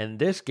 And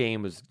this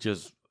game is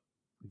just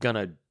going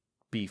to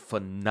be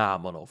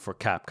phenomenal for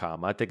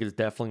Capcom. I think it's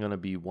definitely going to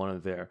be one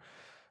of their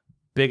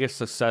biggest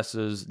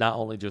successes, not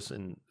only just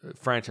in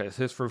franchise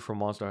history for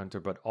Monster Hunter,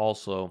 but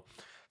also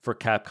for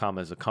Capcom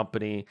as a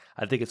company.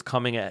 I think it's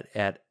coming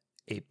at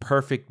a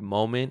perfect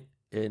moment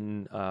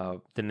in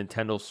the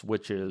Nintendo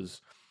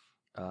Switch's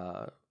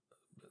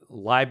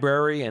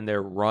library and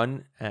their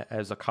run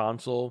as a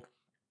console.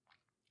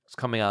 It's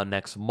coming out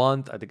next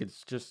month. I think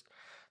it's just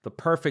the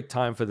perfect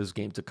time for this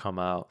game to come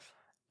out.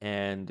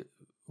 And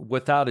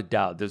without a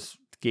doubt, this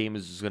game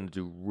is just going to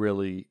do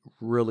really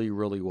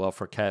well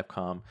for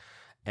Capcom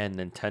and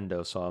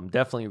Nintendo. So I'm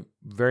definitely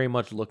very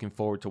much looking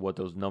forward to what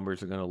those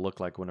numbers are going to look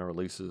like when it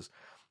releases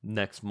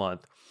next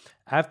month.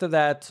 After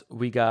that,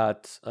 we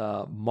got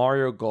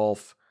Mario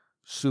Golf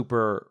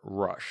Super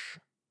Rush.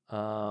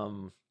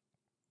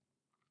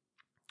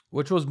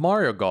 Which was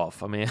Mario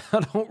Golf. I mean, I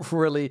don't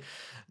really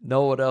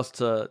know what else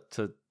to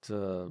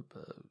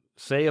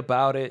say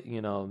about it.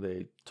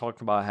 They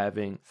talked about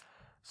having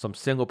some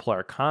single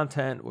player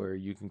content where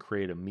you can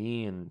create a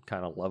Mii and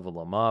kind of level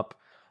them up,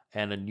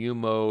 and a new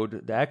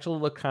mode that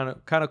actually looked kind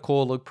of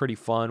cool, looked pretty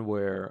fun,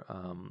 where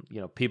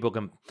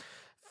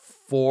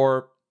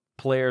four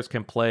players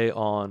can play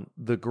on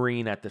the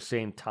green at the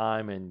same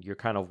time, and you're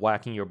kind of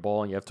whacking your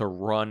ball, and you have to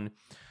run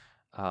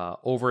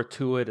over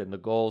to it, and the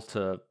goal is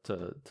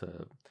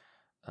to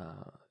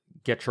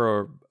get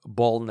your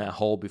ball in that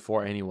hole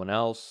before anyone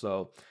else.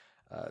 So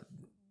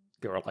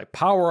there were like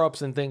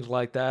power-ups and things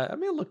like that. I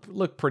mean, it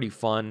looked pretty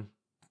fun.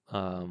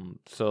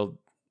 So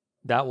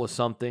that was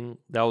something.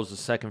 That was the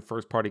second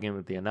first-party game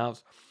that they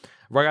announced.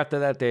 Right after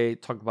that, they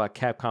talked about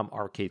Capcom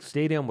Arcade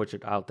Stadium, which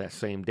is out that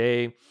same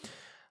day.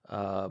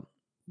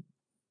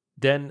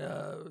 Then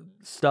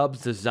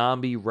Stubbs the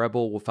Zombie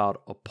Rebel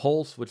Without a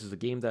Pulse, which is a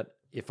game that,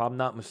 if I'm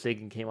not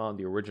mistaken, came out on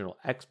the original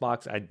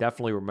Xbox. I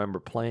definitely remember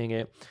playing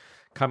it.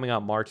 Coming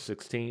out March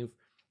 16th.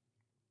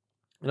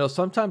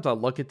 Sometimes I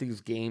look at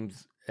these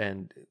games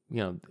and,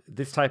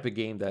 this type of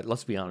game that,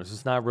 let's be honest,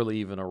 it's not really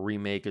even a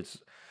remake. It's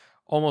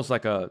almost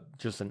like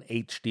just an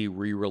HD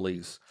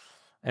re-release.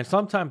 And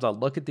sometimes I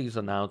look at these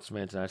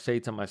announcements and I say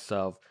to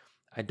myself,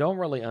 I don't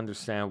really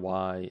understand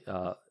why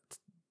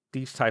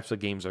these types of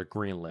games are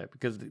greenlit,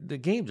 because the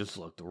game just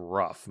looked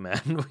rough, man.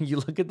 When you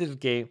look at this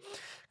game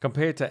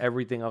compared to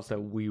everything else that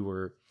we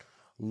were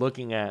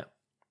looking at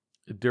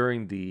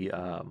during the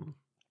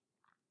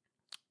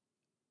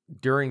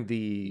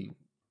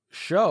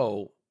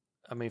show,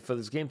 I mean, for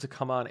this game to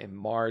come out in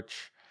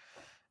March,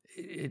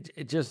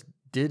 it just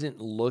didn't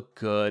look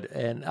good.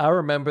 And I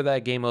remember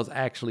that game was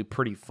actually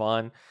pretty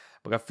fun,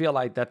 but I feel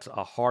like that's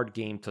a hard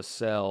game to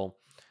sell,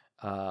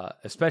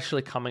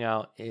 especially coming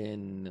out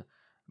in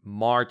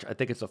March. I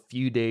think it's a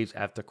few days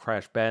after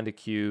Crash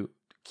Bandicoot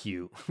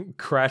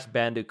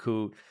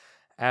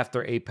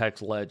after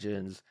Apex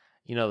Legends,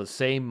 the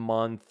same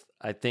month,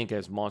 I think,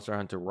 as Monster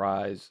Hunter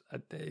Rise.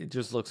 It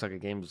just looks like a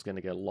game that's going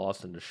to get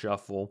lost in the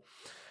shuffle.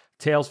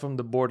 Tales from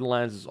the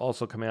Borderlands is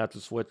also coming out to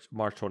Switch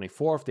March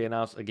 24th. They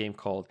announced a game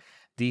called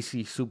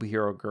DC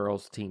Superhero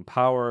Girls Team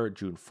Power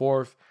June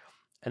 4th.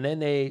 And then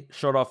they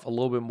showed off a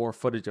little bit more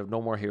footage of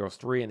No More Heroes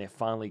 3, and they're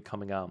finally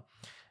coming out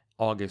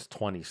August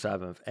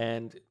 27th.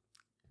 And,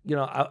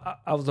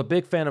 I was a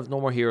big fan of No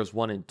More Heroes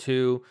 1 and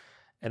 2,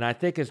 and I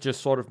think it's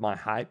just sort of my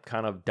hype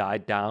kind of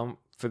died down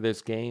for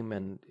this game.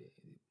 And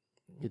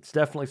it's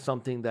definitely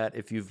something that,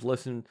 if you've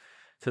listened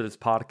to this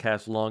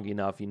podcast long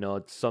enough,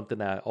 it's something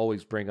that I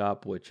always bring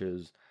up, which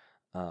is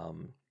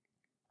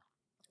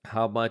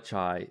how much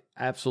I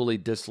absolutely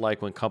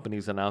dislike when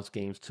companies announce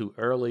games too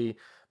early,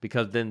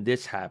 because then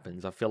this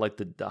happens. I feel like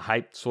the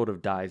hype sort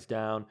of dies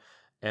down.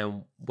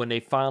 And when they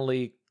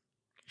finally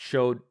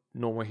showed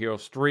No More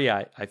Heroes 3,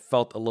 I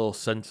felt a little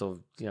sense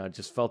of,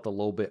 just felt a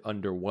little bit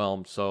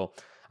underwhelmed. So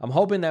I'm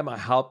hoping that my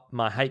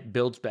hype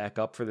builds back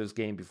up for this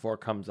game before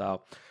it comes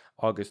out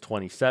August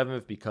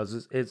 27th,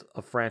 because it's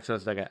a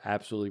franchise that I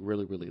absolutely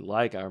really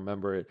like. I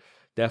remember it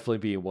definitely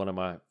being one of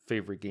my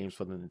favorite games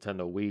for the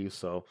Nintendo Wii.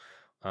 So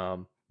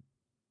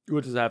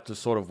we'll just have to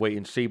sort of wait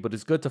and see. But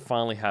it's good to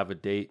finally have a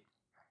date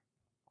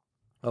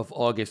of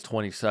August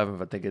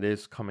 27th. I think it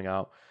is coming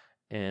out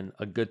in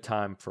a good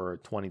time for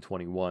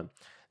 2021.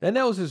 Then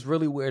there was this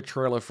really weird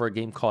trailer for a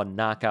game called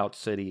Knockout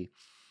City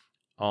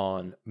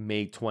on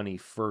May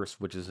 21st,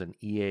 which is an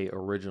EA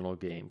original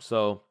game.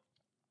 So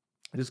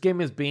this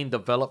game is being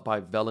developed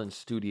by Velan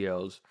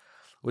Studios,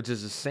 which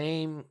is the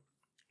same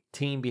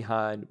team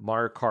behind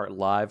Mario Kart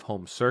Live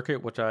Home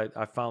Circuit, which I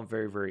found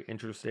very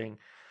interesting.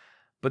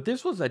 But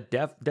this was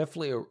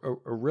definitely a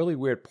really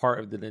weird part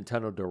of the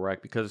Nintendo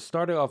Direct, because it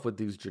started off with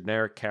these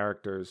generic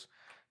characters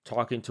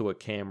talking to a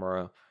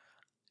camera,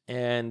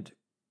 and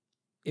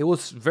it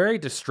was very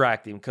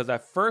distracting because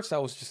at first I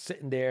was just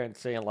sitting there and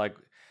saying, like,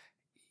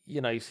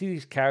 you see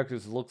these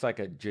characters, it looks like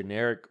a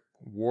generic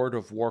World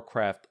of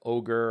Warcraft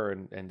ogre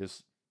and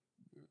this,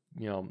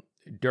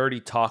 dirty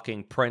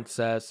talking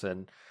princess,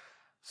 and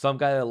some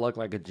guy that looked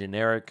like a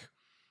generic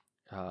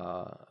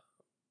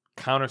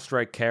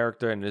Counter-Strike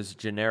character and this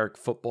generic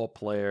football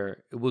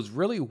player. It was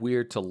really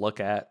weird to look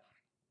at.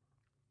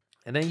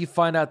 And then you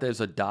find out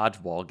there's a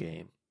dodgeball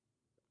game.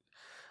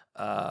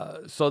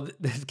 So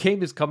this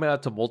game is coming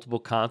out to multiple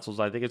consoles.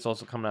 I think it's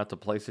also coming out to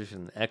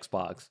PlayStation and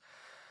Xbox.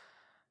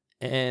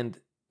 And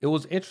it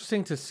was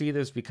interesting to see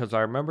this because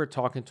I remember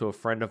talking to a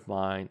friend of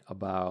mine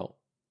about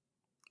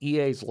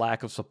EA's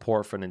lack of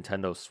support for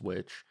Nintendo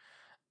Switch.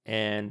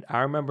 And I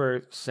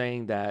remember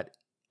saying that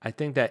I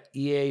think that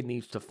EA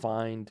needs to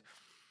find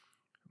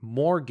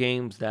more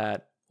games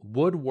that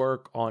would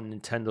work on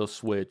Nintendo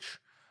Switch,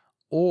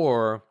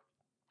 or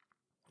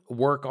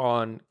work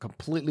on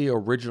completely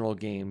original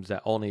games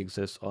that only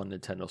exist on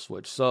Nintendo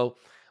Switch. So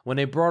when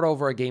they brought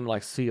over a game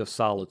like Sea of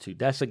Solitude,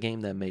 that's a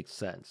game that makes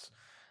sense.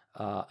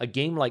 A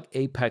game like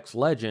Apex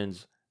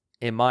Legends,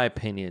 in my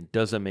opinion,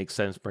 doesn't make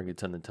sense bringing it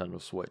to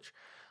Nintendo Switch.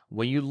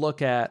 When you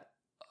look at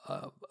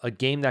a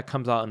game that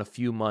comes out in a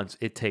few months,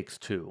 It Takes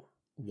Two.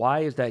 Why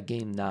is that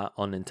game not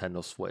on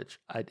Nintendo Switch?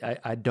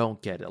 I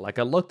don't get it. Like,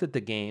 I looked at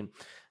the game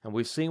and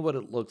we've seen what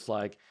it looks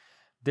like.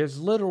 There's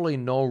literally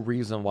no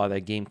reason why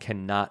that game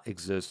cannot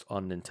exist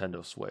on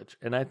Nintendo Switch.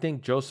 And I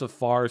think Joseph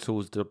Fares, who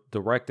was the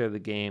director of the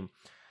game,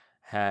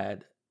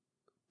 had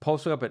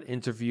posted up an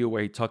interview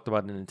where he talked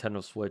about the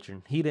Nintendo Switch,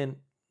 and he didn't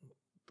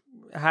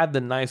have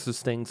the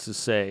nicest things to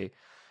say.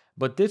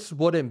 But this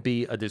wouldn't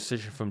be a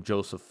decision from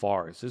Joseph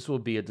Fares. This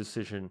would be a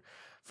decision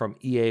from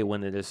EA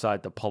when they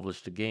decide to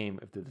publish the game,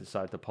 if they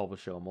decide to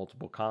publish it on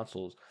multiple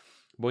consoles.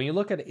 But when you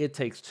look at It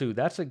Takes Two,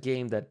 that's a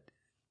game that,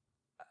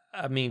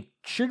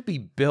 should be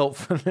built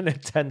for the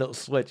Nintendo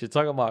Switch. You're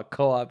talking about a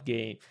co-op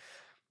game.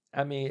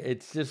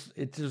 It's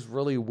just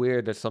really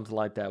weird that something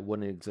like that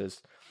wouldn't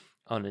exist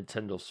on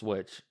Nintendo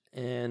Switch.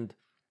 And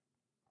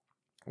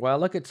when I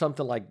look at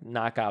something like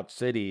Knockout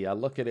City, I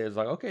look at it as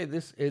like, okay,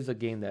 this is a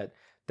game that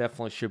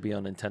definitely should be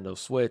on Nintendo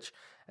Switch.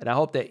 And I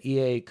hope that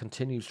EA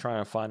continues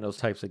trying to find those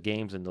types of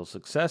games and those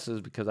successes,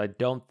 because I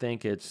don't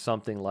think it's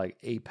something like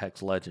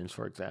Apex Legends,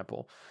 for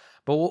example.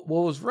 But what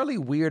was really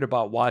weird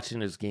about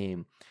watching this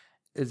game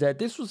is that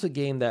this was a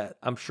game that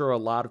I'm sure a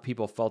lot of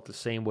people felt the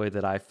same way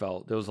that I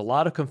felt. There was a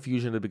lot of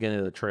confusion at the beginning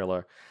of the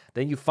trailer.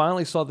 Then you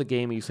finally saw the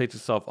game and you say to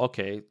yourself,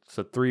 okay, it's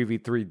a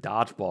 3v3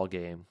 dodgeball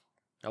game.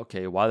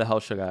 Okay, why the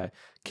hell should I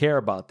care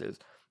about this?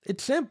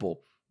 It's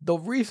simple. The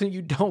reason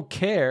you don't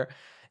care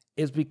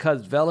is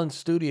because Velan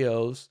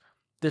Studios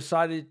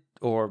decided,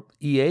 or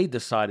EA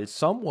decided,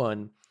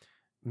 someone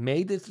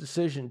made this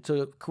decision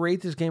to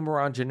create this game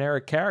around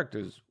generic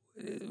characters,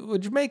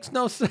 which makes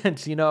no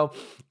sense.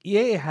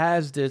 EA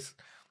has this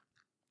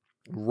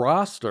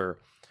roster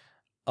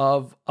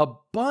of a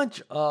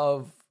bunch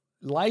of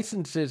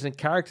licenses and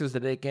characters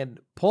that they can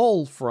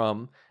pull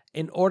from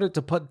in order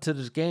to put into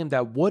this game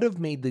that would have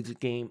made this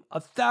game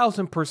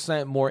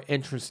 1,000% more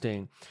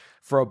interesting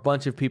for a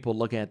bunch of people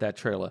looking at that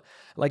trailer.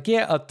 Like,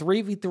 yeah, a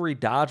 3v3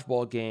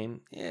 dodgeball game,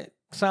 it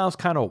sounds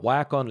kind of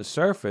whack on the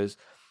surface,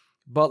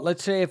 but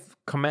let's say if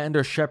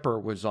Commander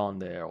Shepard was on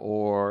there,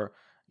 or,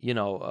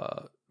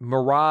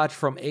 Mirage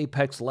from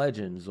Apex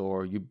Legends,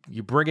 or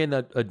you bring in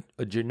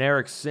a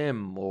generic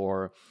sim,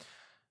 or,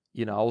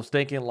 I was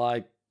thinking,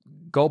 like,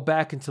 go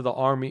back into the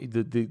army,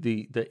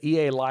 the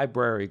EA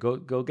library,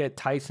 go get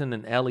Tyson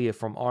and Elliot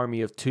from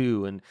Army of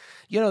Two. And,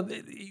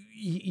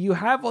 you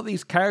have all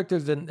these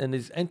characters and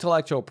these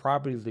intellectual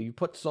properties that you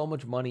put so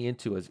much money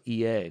into as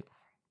EA.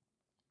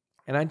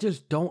 And I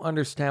just don't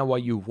understand why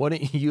you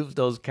wouldn't use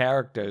those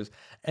characters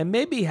and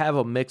maybe have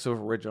a mix of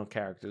original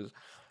characters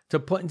to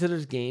put into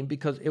this game,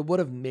 because it would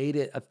have made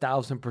it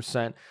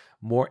 1,000%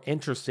 more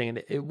interesting.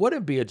 It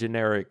wouldn't be a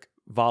generic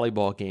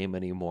volleyball game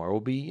anymore. It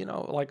will be,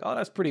 like, oh,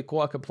 that's pretty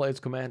cool. I could play as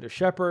Commander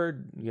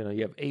Shepard. You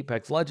have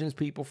Apex Legends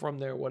people from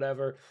there,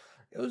 whatever.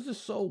 It was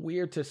just so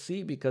weird to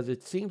see, because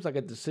it seems like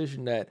a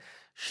decision that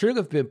should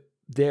have been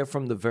there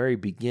from the very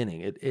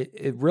beginning.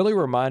 It really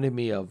reminded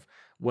me of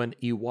when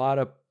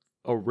Iwata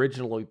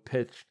originally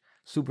pitched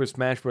Super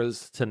Smash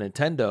Bros. To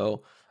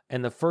Nintendo,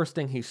 and the first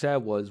thing he said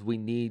was, we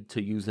need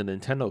to use the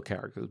Nintendo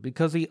characters,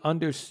 because he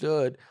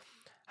understood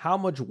how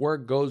much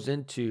work goes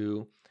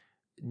into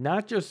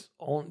not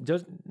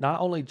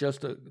only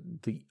just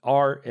the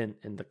art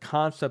and the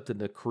concept and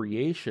the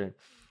creation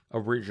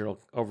of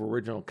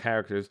original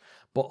characters,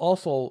 but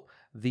also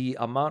the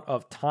amount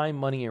of time,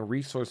 money, and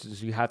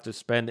resources you have to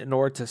spend in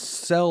order to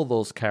sell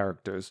those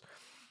characters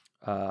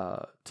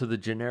to the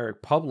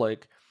generic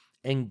public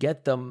and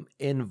get them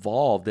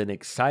involved and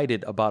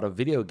excited about a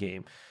video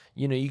game.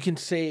 You can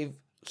save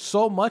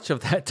so much of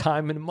that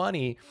time and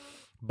money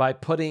by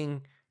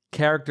putting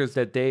characters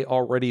that they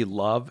already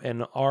love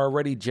and are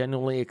already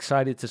genuinely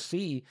excited to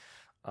see,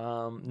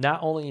 not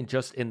only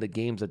just in the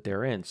games that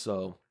they're in.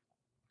 So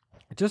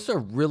Just a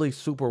really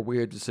super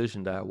weird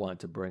decision that I wanted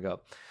to bring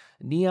up.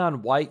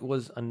 Neon White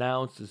was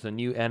announced as a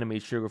new anime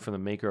shooter from the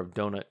maker of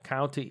Donut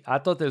County. I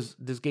thought this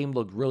game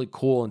looked really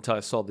cool until I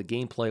saw the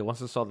gameplay.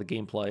 Once I saw the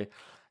gameplay,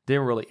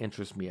 didn't really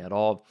interest me at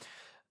all.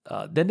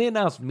 Then they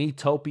announced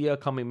Miitopia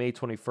coming May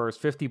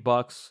 21st,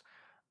 $50.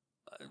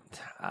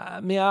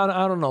 I mean,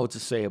 I don't know what to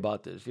say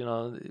about this. You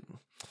know,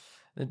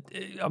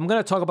 I'm going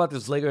to talk about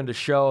this later in the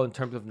show in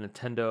terms of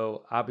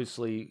Nintendo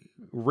obviously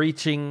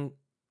reaching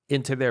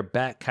into their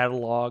back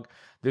catalog.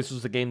 This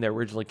was the game that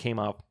originally came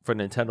out for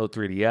Nintendo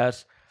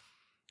 3DS.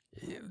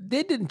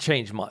 They didn't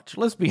change much.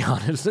 Let's be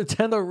honest.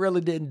 Nintendo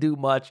really didn't do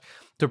much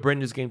to bring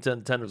this game to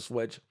Nintendo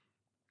Switch.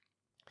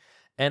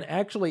 And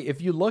actually, if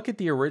you look at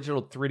the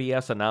original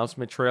 3DS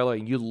announcement trailer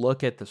and you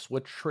look at the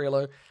Switch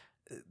trailer,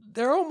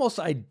 they're almost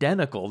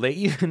identical. They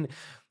even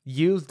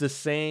used the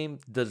same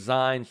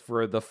designs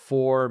for the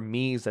 4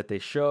 Miis that they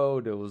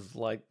showed. It was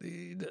like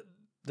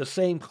the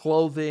same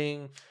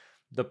clothing.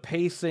 The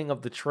pacing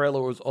of the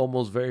trailer was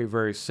almost very,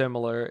 very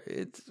similar.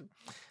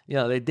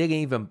 They didn't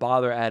even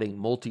bother adding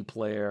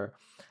multiplayer.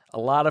 A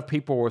lot of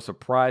people were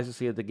surprised to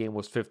see that the game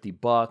was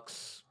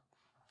 $50.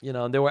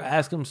 And they were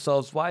asking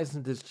themselves, why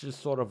isn't this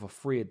just sort of a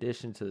free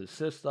addition to the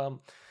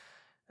system?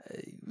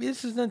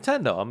 This is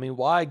Nintendo. I mean,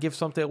 why give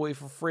something away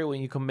for free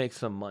when you can make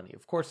some money?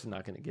 Of course, they're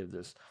not going to give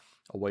this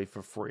away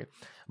for free.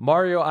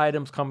 Mario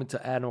items coming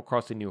to Animal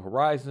Crossing New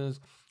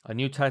Horizons. A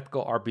new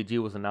tactical RPG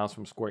was announced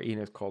from Square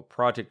Enix called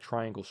Project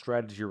Triangle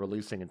Strategy,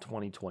 releasing in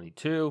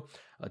 2022.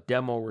 A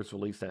demo was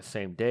released that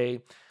same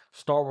day.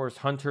 Star Wars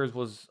Hunters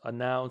was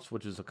announced,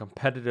 which is a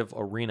competitive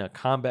arena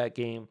combat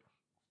game.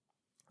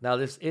 Now,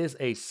 this is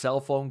a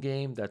cell phone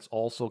game that's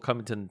also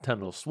coming to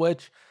Nintendo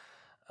Switch,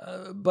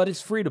 but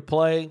it's free to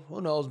play. Who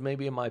knows?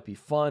 Maybe it might be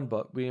fun,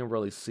 but we didn't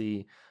really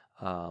see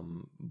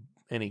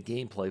any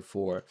gameplay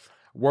for it.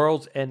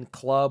 World's End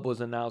Club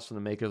was announced from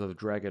the makers of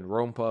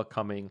Danganronpa,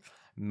 coming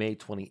May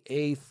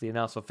 28th. They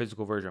announced a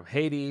physical version of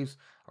Hades.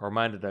 A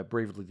reminder that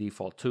Bravely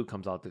Default 2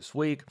 comes out this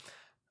week.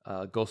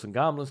 Ghosts and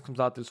Goblins comes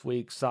out this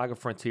week. Saga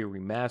Frontier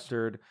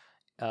Remastered.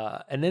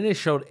 And then they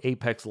showed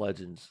Apex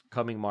Legends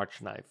coming March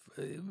 9th.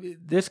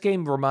 This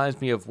game reminds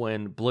me of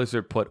when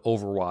Blizzard put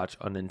Overwatch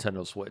on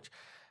Nintendo Switch.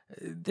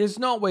 There's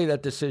no way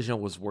that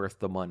decision was worth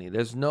the money.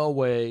 There's no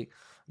way,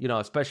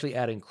 especially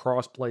adding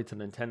crossplay to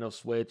Nintendo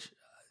Switch.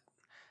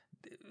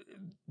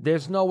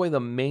 There's no way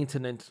the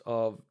maintenance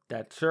of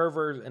that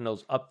servers and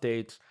those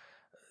updates,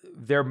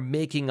 they're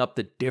making up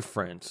the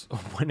difference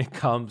when it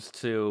comes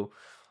to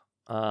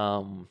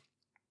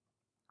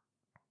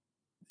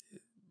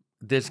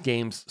this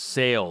game's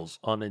sales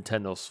on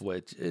Nintendo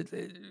Switch.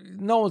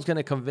 No one's going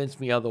to convince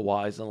me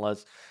otherwise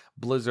unless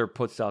Blizzard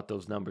puts out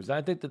those numbers.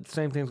 I think that the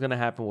same thing's going to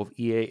happen with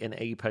EA and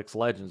Apex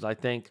Legends. I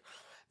think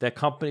that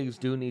companies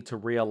do need to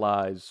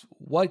realize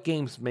what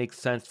games make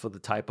sense for the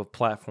type of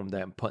platform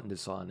that I'm putting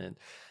this on. And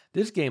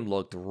this game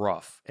looked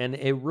rough. And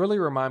it really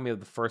reminded me of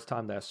the first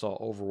time that I saw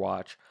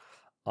Overwatch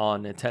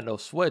on Nintendo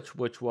Switch,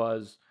 which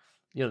was,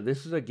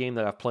 this is a game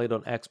that I've played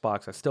on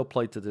Xbox. I still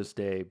play to this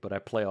day, but I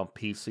play on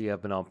PC.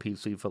 I've been on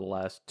PC for the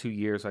last 2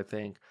 years, I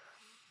think.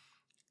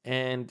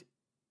 And,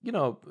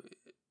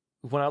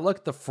 when I look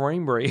at the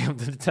frame rate of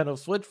the Nintendo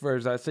Switch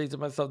version, I say to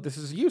myself, this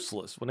is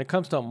useless. When it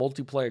comes to a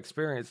multiplayer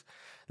experience,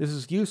 this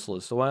is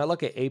useless. So when I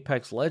look at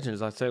Apex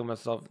Legends, I say to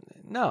myself,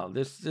 no,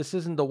 this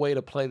isn't the way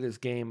to play this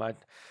game.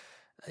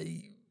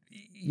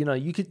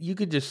 You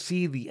could just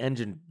see the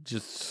engine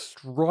just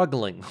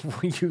struggling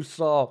when you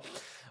saw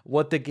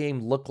what the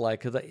game looked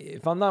like. Because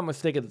if I'm not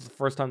mistaken, it's the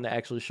first time they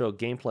actually showed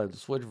gameplay of the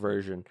Switch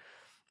version.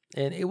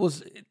 And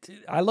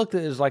I looked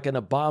at it as like an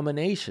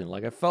abomination.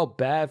 Like I felt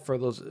bad for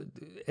those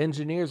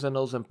engineers and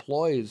those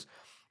employees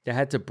that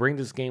had to bring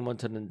this game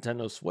onto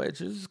Nintendo Switch.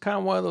 This is kind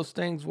of one of those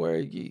things where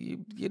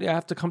you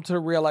have to come to the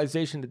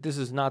realization that this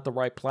is not the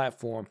right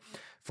platform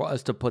for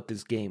us to put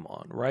this game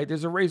on, right?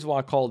 There's a reason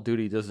why Call of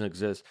Duty doesn't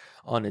exist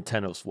on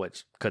Nintendo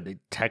Switch. Could they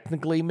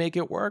technically make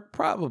it work?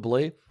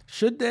 Probably.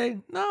 Should they?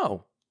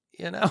 No.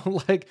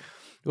 Like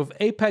with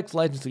Apex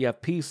Legends, you have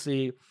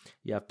PC,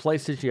 you have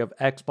PlayStation, you have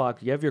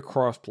Xbox, you have your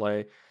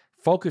crossplay.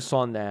 Focus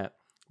on that.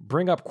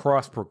 Bring up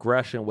cross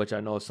progression, which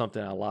I know is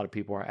something that a lot of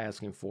people are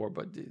asking for,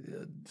 but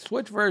the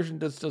Switch version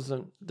just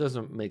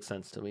doesn't make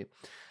sense to me.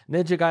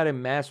 Ninja Gaiden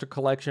Master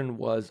Collection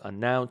was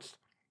announced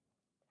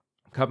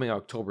coming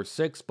October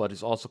 6th, but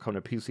it's also coming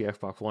to PC,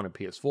 Xbox One, and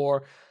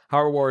PS4.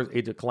 Hyrule Warriors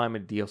Age of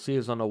Calamity DLC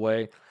is on the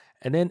way.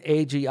 And then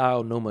Eiji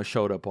Aonuma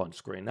showed up on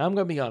screen. Now, I'm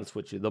going to be honest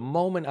with you. The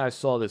moment I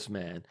saw this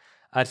man,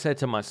 I said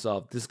to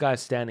myself, this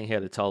guy's standing here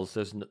to tell us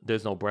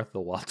there's no Breath of the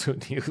Wild 2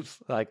 news.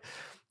 Like,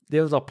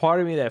 there was a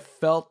part of me that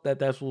felt that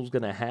that's what was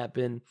going to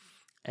happen.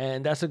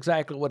 And that's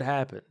exactly what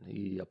happened.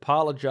 He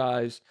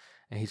apologized,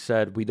 and he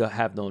said, we don't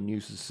have no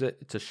news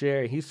to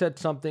share. He said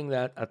something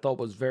that I thought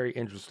was very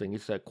interesting. He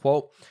said,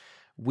 quote,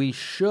 we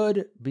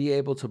should be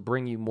able to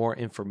bring you more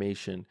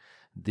information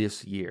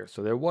this year.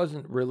 So there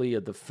wasn't really a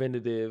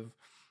definitive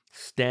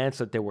stance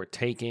that they were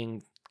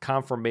taking,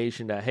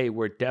 confirmation that, hey,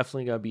 we're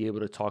definitely going to be able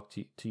to talk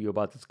to you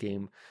about this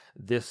game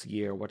this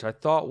year, which I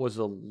thought was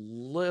a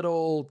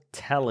little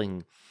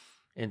telling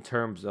in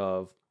terms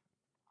of,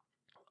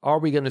 are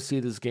we going to see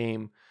this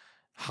game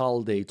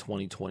holiday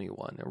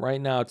 2021? And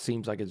right now, it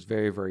seems like it's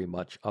very, very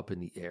much up in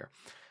the air.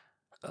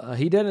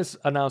 He then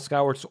announced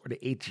Skyward Sword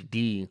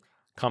HD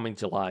coming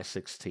July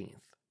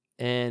 16th.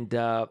 And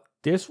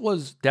this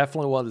was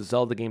definitely one of the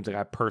Zelda games that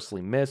I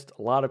personally missed.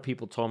 A lot of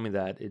people told me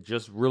that it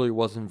just really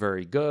wasn't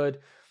very good.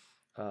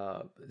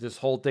 This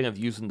whole thing of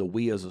using the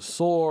Wii as a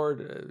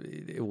sword,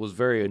 it was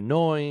very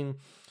annoying.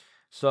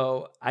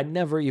 So I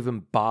never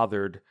even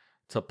bothered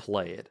to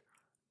play it.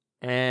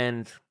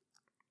 And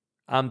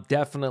I'm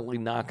definitely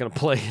not going to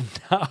play it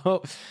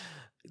now.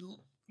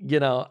 You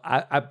know,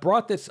 I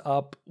brought this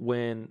up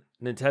when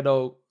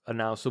Nintendo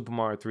announced Super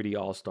Mario 3D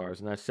All-Stars,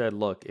 and I said,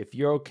 look, if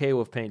you're okay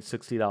with paying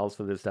 $60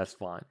 for this, that's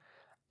fine.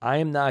 I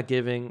am not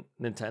giving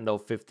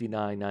Nintendo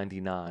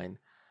 $59.99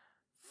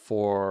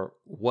 for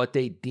what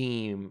they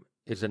deem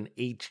is an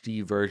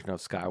HD version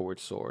of Skyward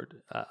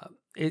Sword.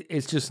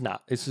 It's just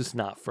not. It's just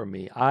not for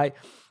me. I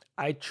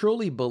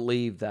truly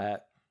believe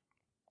that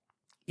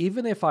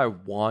even if I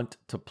want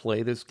to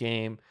play this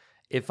game,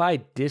 if I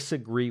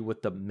disagree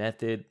with the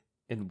method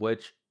in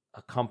which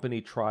a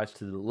company tries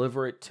to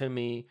deliver it to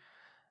me,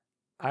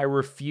 I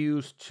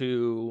refuse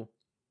to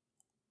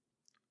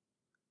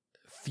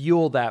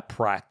fuel that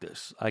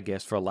practice, I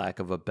guess, for lack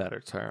of a better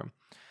term.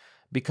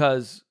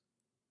 Because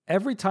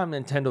every time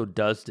Nintendo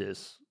does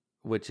this,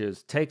 which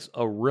is takes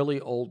a really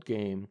old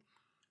game,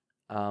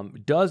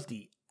 does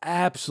the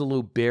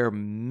absolute bare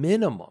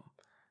minimum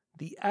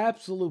to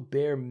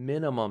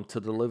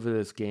deliver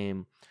this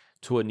game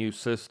to a new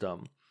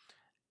system,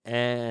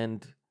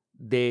 and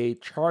they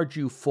charge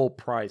you full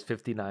price,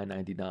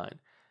 $59.99.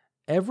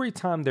 Every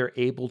time they're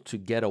able to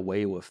get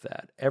away with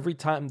that, every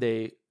time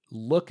they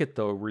look at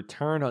the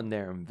return on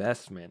their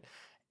investment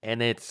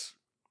and it's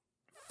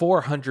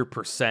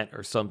 400%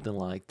 or something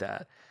like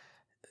that,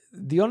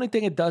 the only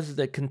thing it does is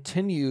they're going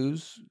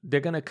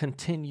to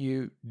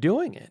continue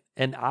doing it.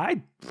 And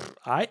I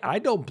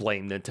don't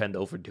blame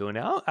Nintendo for doing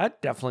it. I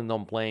definitely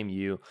don't blame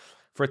you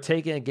for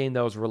taking a game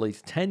that was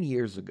released 10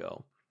 years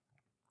ago,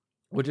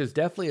 which is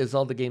definitely a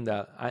Zelda game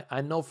that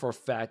I know for a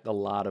fact a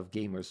lot of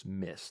gamers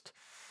missed.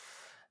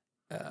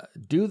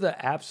 Do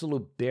the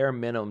absolute bare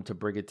minimum to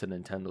bring it to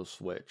Nintendo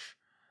Switch.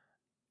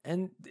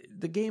 And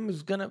the game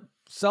is going to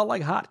sell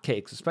like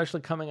hotcakes,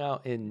 especially coming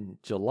out in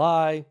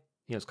July.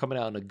 You know, it's coming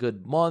out in a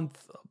good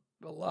month.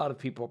 A lot of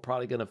people are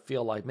probably going to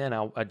feel like, man,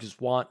 I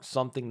just want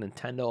something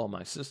Nintendo on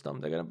my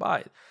system. They're going to buy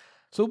it.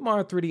 Super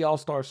Mario 3D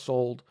All-Stars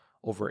sold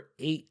over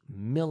 8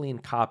 million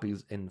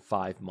copies in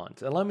 5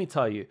 months. And let me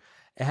tell you,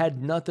 it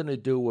had nothing to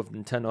do with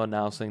Nintendo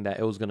announcing that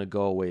it was going to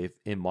go away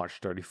in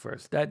March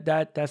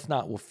 31st. That's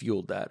not what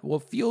fueled that.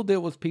 What fueled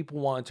it was people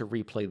wanting to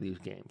replay these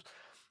games.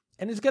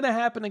 And it's going to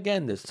happen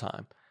again this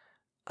time.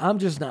 I'm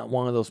just not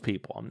one of those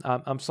people.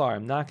 I'm sorry.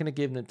 I'm not going to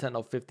give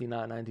Nintendo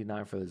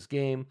 $59.99 for this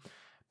game.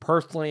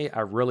 Personally,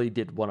 I really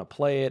did want to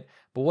play it.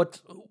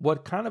 But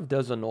what kind of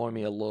does annoy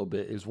me a little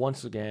bit is,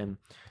 once again,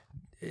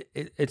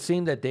 it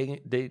seemed that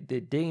they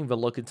didn't even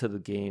look into the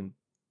game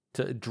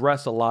to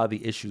address a lot of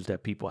the issues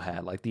that people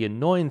had. Like the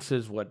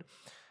annoyances,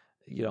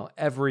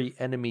 every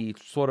enemy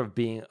sort of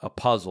being a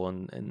puzzle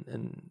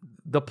and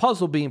the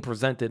puzzle being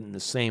presented in the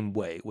same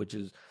way, which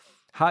is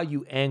how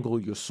you angle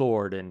your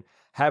sword and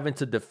having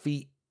to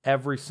defeat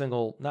every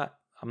single,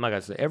 I'm not going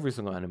to say every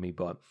single enemy,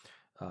 but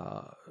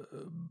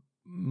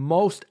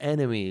most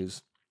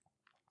enemies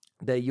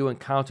that you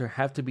encounter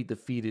have to be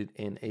defeated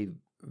in a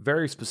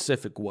very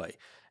specific way.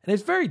 And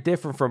it's very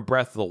different from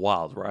Breath of the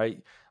Wild,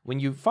 right? When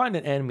you find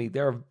an enemy,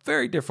 there are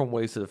very different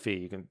ways to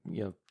defeat. You can,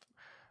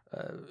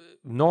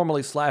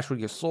 normally slash with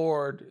your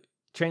sword,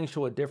 change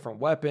to a different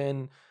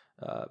weapon,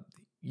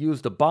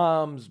 use the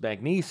bombs,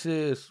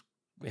 magnesis,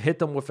 hit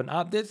them with an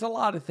there's a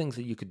lot of things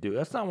that you could do.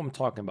 That's not what I'm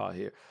talking about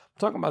here. I'm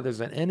talking about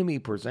there's an enemy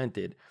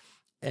presented,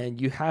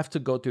 and you have to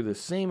go through the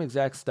same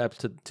exact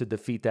steps to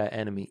defeat that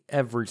enemy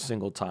every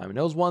single time. And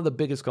that was one of the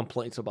biggest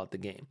complaints about the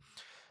game,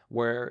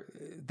 where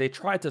they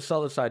tried to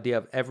sell this idea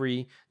of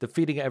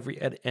defeating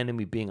every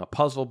enemy being a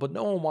puzzle, but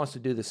no one wants to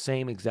do the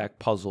same exact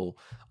puzzle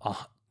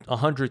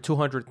 100,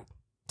 200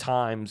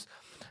 times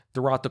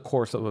throughout the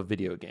course of a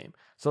video game.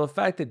 So the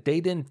fact that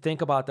they didn't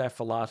think about that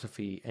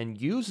philosophy and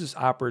use this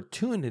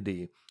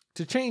opportunity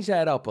to change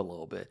that up a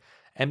little bit,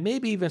 and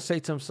maybe even say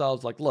to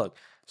themselves, like, look,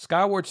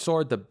 Skyward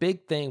Sword, the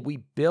big thing, we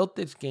built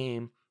this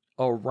game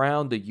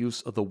around the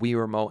use of the Wii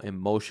Remote and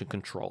motion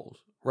controls,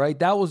 right?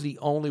 That was the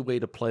only way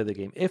to play the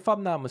game. If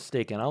I'm not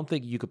mistaken, I don't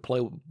think you could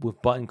play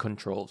with button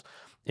controls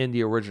in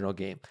the original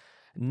game.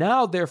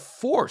 Now they're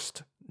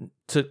forced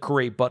to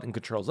create button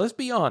controls. Let's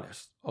be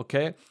honest,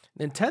 okay?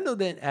 Nintendo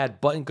didn't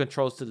add button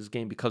controls to this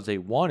game because they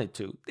wanted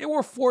to. They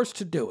were forced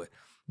to do it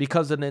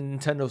because of the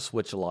Nintendo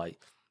Switch Lite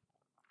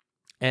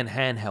and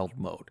handheld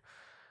mode,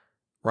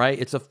 right?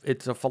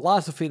 It's a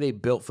philosophy they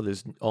built for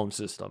this own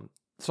system.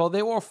 So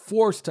they were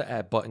forced to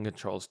add button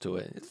controls to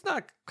it. It's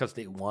not because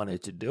they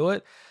wanted to do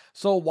it.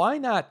 So why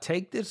not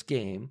take this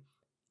game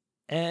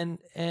and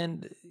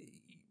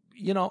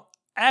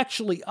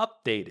actually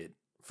update it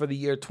for the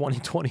year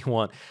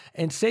 2021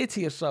 and say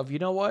to yourself, you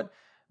know what?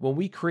 when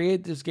we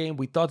created this game,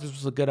 we thought this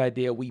was a good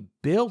idea. We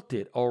built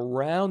it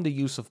around the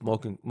use of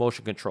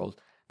motion controls.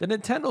 The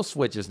Nintendo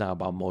Switch is now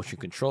about motion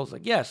controls.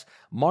 Like, yes,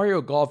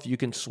 Mario Golf, you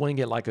can swing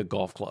it like a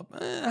golf club.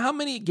 How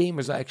many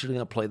gamers are actually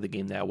going to play the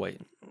game that way?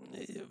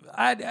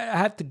 I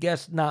have to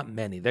guess not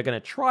many. They're going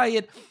to try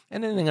it,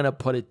 and then they're going to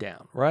put it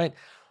down, right?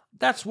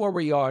 That's where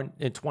we are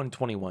in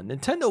 2021.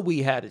 Nintendo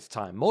Wii had its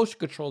time. Motion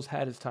controls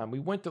had its time. We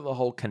went through the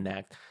whole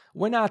Kinect.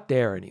 We're not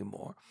there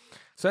anymore.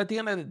 So at the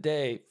end of the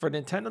day, for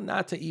Nintendo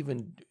not to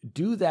even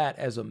do that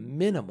as a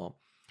minimum,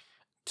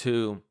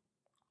 to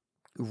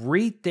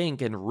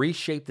rethink and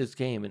reshape this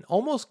game and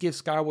almost give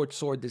Skyward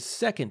Sword the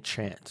second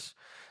chance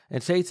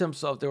and say to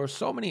himself, there were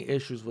so many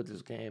issues with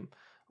this game.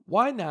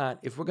 Why not,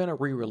 if we're going to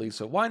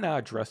re-release it, why not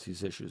address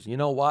these issues? You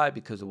know why?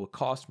 Because it would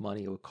cost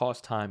money, it would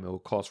cost time, it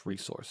would cost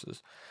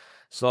resources.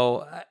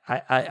 So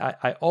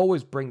I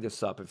always bring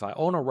this up. If I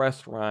own a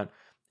restaurant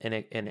and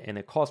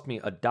it costs me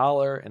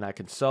 $1 and I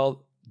can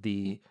sell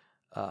the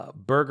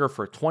burger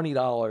for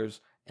 $20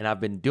 and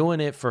I've been doing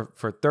it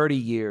for 30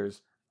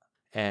 years,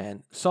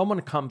 and someone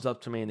comes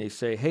up to me and they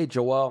say, hey,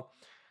 Joel,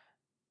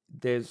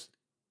 there's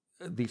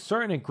these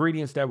certain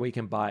ingredients that we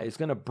can buy. It's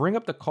going to bring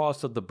up the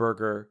cost of the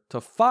burger to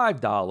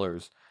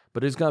 $5,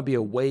 but it's going to be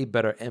a way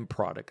better end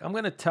product. I'm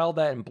going to tell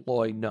that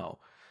employee no,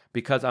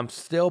 because I'm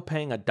still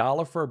paying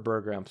 $1 for a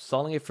burger. I'm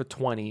selling it for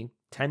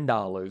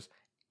 $10,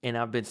 and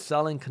I've been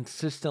selling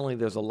consistently.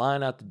 There's a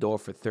line out the door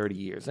for 30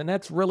 years. And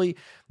that's really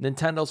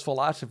Nintendo's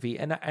philosophy.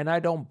 And I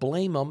don't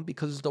blame them,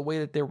 because it's the way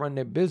that they run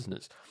their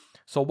business.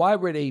 So why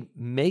would they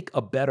make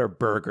a better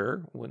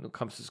burger when it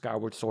comes to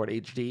Skyward Sword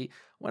HD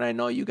when I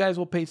know you guys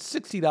will pay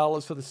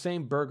 $60 for the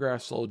same burger I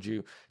sold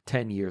you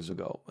 10 years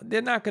ago?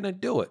 They're not going to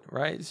do it,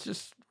 right? It's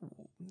just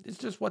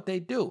what they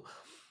do.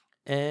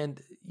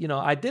 And, you know,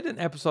 I did an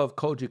episode of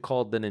Koji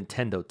called the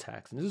Nintendo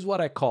Tax. And this is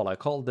what I call it. I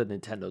call it the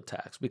Nintendo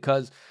Tax,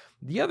 because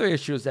the other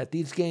issue is that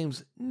these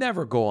games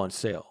never go on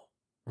sale.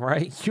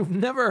 Right? You've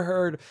never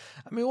heard.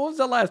 I mean, when was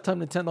the last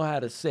time Nintendo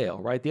had a sale,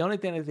 right? The only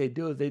thing that they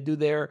do is they do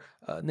their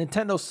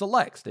Nintendo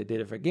Selects. They did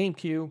it for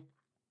GameCube.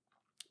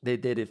 They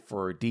did it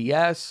for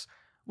DS.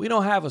 We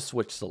don't have a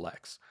Switch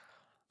Selects.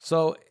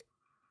 So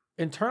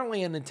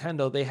internally in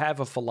Nintendo, they have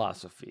a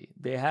philosophy.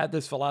 They have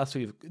this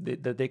philosophy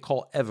that they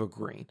call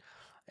Evergreen.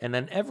 And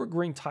an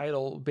Evergreen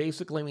title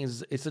basically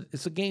means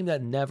it's a game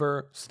that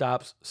never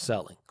stops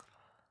selling,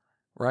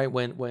 right?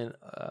 When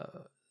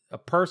a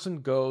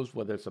person goes,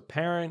 whether it's a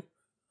parent,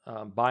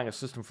 buying a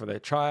system for their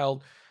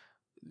child,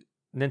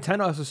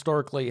 Nintendo has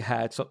historically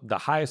had the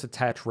highest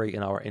attach rate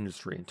in our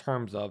industry in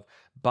terms of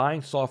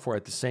buying software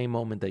at the same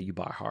moment that you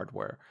buy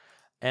hardware.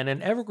 And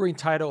an evergreen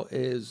title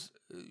is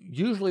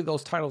usually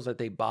those titles that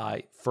they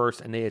buy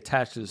first and they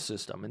attach to the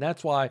system. And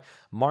that's why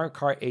Mario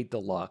Kart 8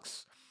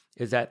 Deluxe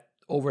is at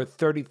over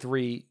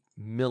 33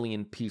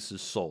 million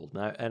pieces sold.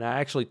 And I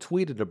actually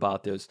tweeted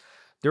about this.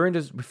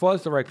 Before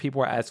this direct, people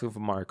were asking for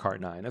Mario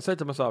Kart 9. I said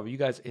to myself, are you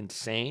guys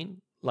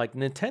insane? Like,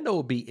 Nintendo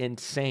would be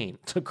insane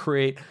to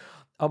create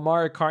a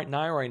Mario Kart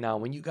 9 right now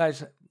when you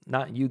guys,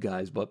 not you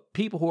guys, but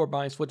people who are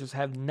buying Switches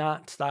have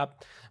not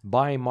stopped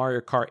buying Mario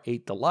Kart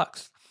 8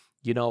 Deluxe.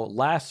 You know,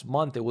 last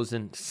month it was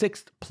in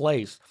 6th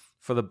place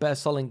for the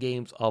best-selling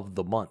games of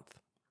the month.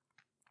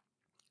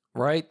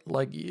 Right?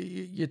 Like,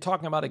 you're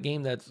talking about a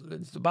game it's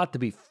about to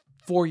be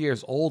 4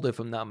 years old, if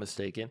I'm not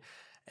mistaken.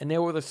 And they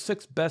were the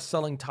 6th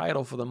best-selling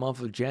title for the month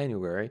of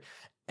January.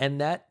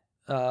 And that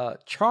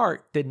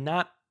chart did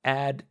not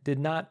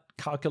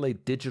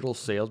calculate digital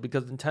sales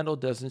because Nintendo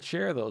doesn't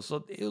share those.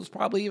 So it was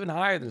probably even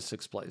higher than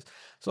 6th place.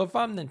 So if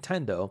I'm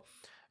Nintendo,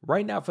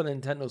 right now for the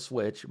Nintendo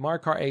Switch,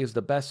 Mario Kart 8 is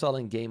the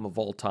best-selling game of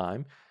all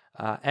time.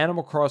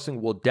 Animal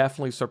Crossing will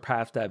definitely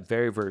surpass that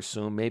very, very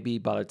soon. Maybe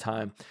by the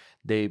time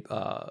they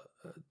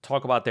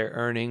talk about their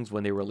earnings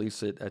when they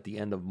release it at the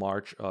end of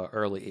March,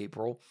 early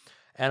April,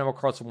 Animal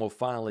Crossing will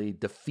finally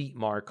defeat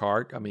Mario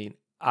Kart. I mean,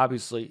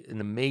 obviously an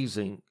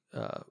amazing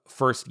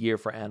first year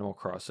for Animal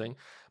Crossing,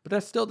 but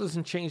that still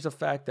doesn't change the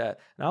fact that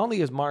not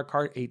only is Mario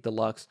Kart 8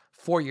 Deluxe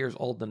 4 years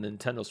older than the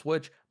Nintendo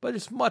Switch, but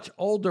it's much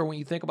older when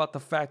you think about the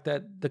fact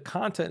that the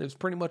content is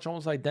pretty much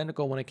almost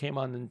identical when it came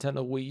on the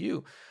Nintendo Wii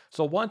U.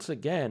 So once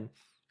again,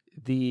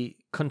 the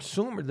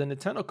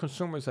Nintendo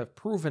consumers have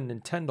proven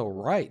Nintendo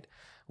right,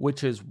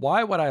 which is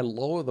why would I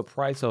lower the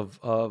price of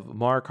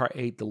Mario Kart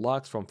 8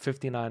 Deluxe from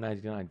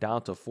 $59.99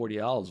 down to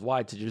 $40?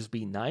 Why? To just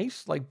be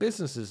nice? Like,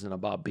 business isn't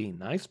about being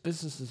nice.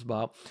 Business is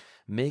about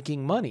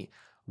making money.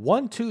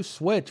 1-2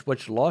 Switch,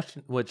 which launched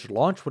with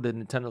the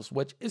Nintendo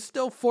Switch, is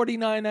still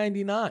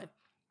 $49.99.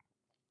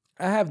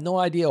 I have no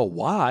idea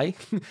why.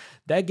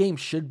 That game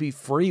should be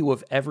free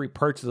with every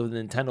purchase of the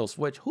Nintendo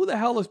Switch. Who the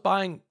hell is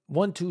buying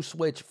 1-2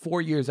 Switch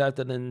 4 years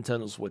after the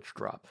Nintendo Switch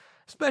drop?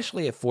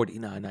 Especially at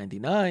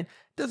 $49.99.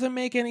 Doesn't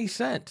make any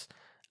sense.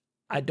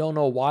 I don't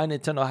know why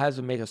Nintendo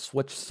hasn't made a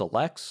Switch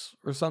Selects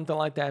or something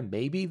like that.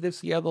 Maybe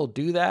this year they'll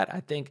do that.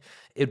 I think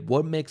it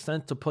would make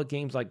sense to put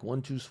games like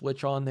 1-2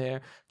 Switch on there,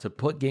 to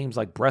put games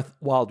like Breath of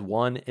the Wild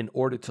 1 in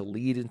order to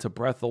lead into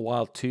Breath of the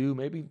Wild 2.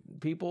 Maybe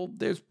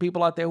there's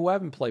people out there who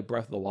haven't played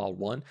Breath of the Wild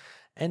 1,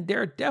 and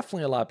there are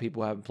definitely a lot of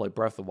people who haven't played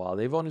Breath of the Wild.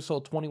 They've only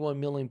sold 21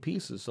 million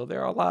pieces, so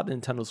there are a lot of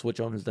Nintendo Switch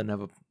owners that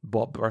never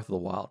bought Breath of the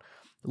Wild.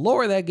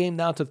 Lower that game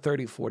down to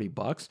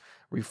 $30-$40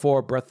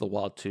 before Breath of the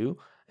Wild 2,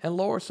 and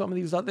lower some of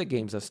these other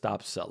games that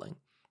stopped selling.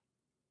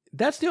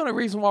 That's the only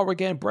reason why we're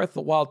getting Breath of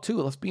the Wild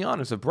 2. Let's be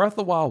honest. If Breath of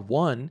the Wild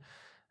 1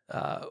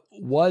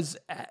 was,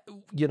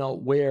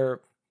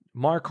 where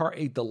Mario Kart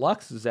 8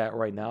 Deluxe is at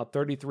right now,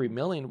 33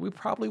 million, we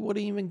probably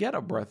wouldn't even get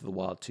a Breath of the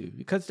Wild 2,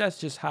 because that's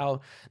just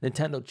how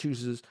Nintendo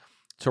chooses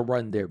to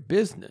run their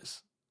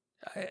business.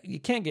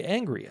 You can't get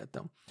angry at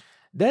them.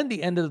 Then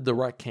the end of the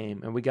Direct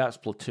came, and we got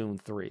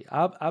Splatoon 3.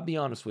 I'll be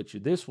honest with you.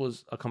 This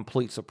was a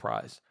complete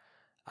surprise.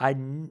 I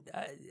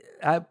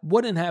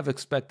wouldn't have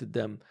expected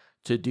them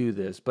to do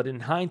this, but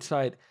in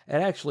hindsight, it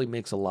actually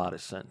makes a lot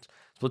of sense.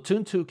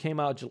 Splatoon 2 came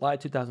out July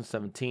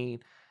 2017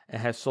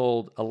 and has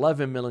sold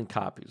 11 million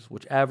copies,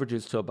 which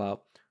averages to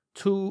about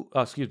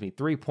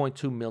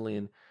 3.2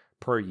 million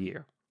per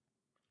year.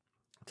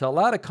 To a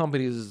lot of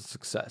companies, this is a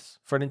success.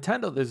 For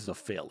Nintendo, this is a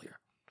failure.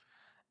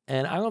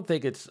 And I don't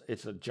think it's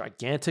a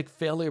gigantic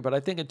failure, but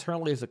I think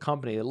internally as a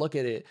company, they look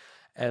at it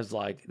as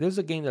like, this is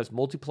a game that's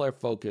multiplayer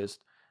focused,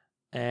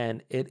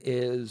 and it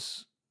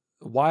is,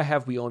 why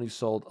have we only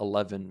sold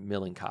 11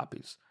 million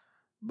copies?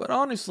 But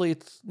honestly,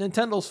 it's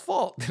Nintendo's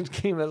fault. This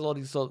game has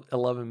only sold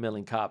 11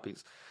 million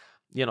copies.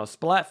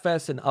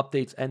 Splatfest and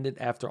updates ended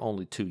after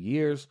only 2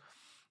 years.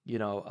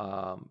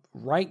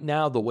 Right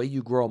now, the way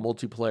you grow a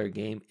multiplayer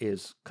game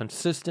is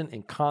consistent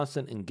and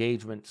constant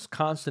engagements,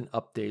 constant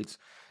updates.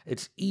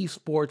 It's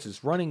esports,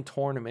 it's running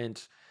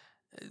tournaments.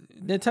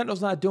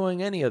 Nintendo's not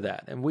doing any of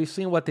that. And we've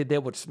seen what they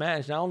did with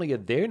Smash. Not only are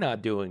they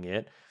not doing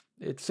it,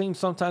 it seems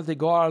sometimes they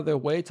go out of their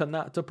way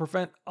to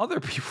prevent other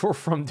people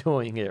from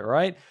doing it,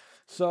 right?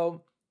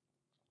 So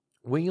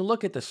when you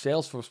look at the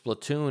sales for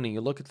Splatoon and you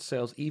look at the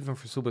sales even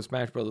for Super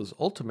Smash Bros.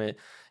 Ultimate,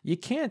 you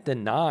can't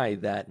deny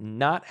that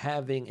not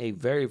having a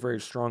very, very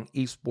strong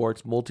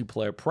esports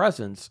multiplayer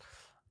presence,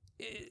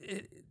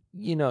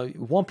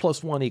 1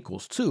 + 1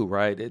 = 2,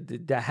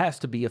 right? That has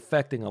to be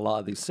affecting a lot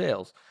of these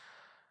sales.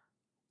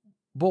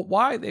 But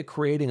why are they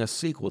creating a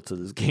sequel to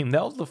this game?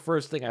 That was the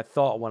first thing I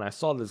thought when I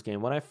saw this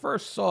game. When I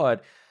first saw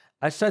it,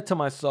 I said to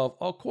myself,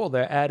 oh, cool,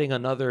 they're adding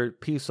another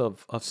piece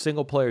of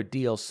single-player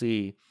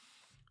DLC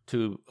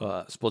to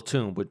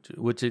Splatoon,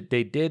 which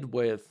they did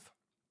with,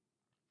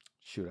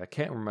 I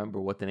can't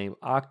remember what the name,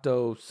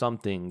 Octo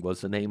something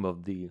was the name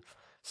of the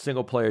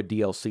single-player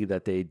DLC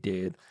that they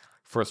did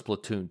for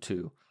Splatoon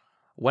 2.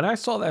 When I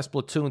saw that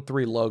Splatoon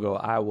 3 logo,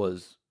 I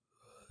was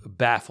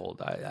baffled.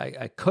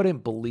 I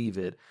couldn't believe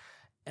it.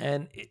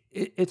 And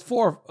it's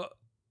for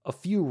a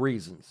few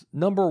reasons.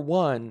 Number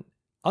one,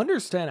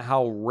 understand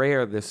how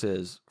rare this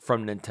is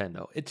from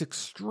Nintendo. It's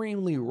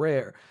extremely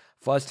rare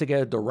for us to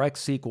get a direct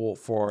sequel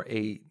for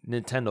a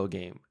Nintendo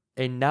game.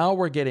 And now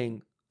we're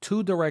getting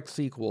 2 direct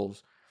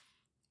sequels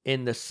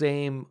in the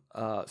same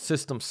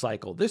system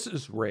cycle. This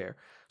is rare.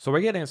 So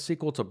we're getting a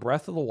sequel to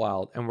Breath of the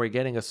Wild, and we're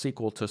getting a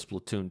sequel to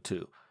Splatoon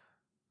 2.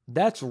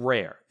 That's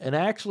rare. And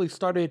I actually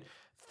started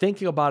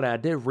thinking about it. I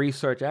did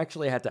research. I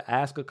actually had to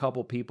ask a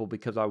couple people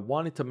because I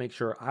wanted to make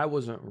sure I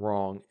wasn't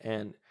wrong.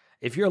 And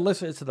if you're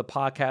listening to this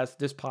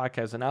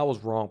podcast, and I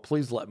was wrong,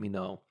 please let me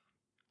know.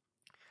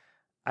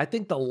 I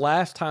think the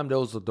last time there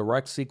was a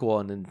direct sequel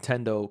on a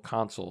Nintendo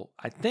console,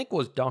 I think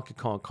was Donkey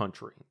Kong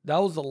Country. That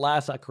was the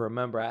last I could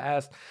remember. I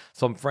asked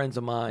some friends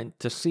of mine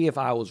to see if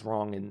I was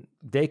wrong, and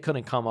they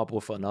couldn't come up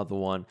with another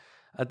one.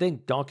 I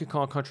think Donkey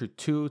Kong Country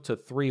 2 to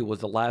 3 was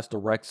the last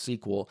direct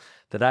sequel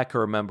that I can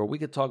remember. We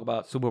could talk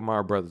about Super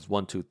Mario Bros.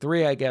 1, 2,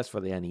 3, I guess, for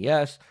the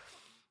NES.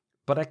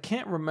 But I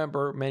can't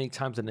remember many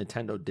times that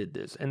Nintendo did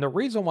this. And the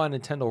reason why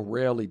Nintendo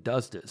rarely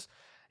does this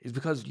is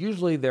because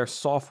usually their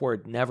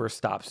software never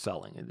stops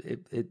selling.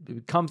 It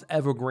becomes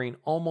evergreen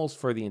almost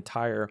for the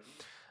entire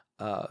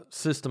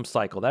system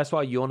cycle. That's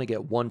why you only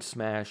get 1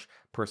 Smash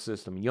per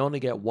system. You only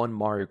get 1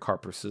 Mario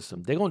Kart per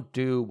system. They don't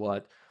do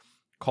what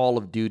Call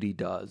of Duty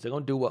does. They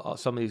don't do what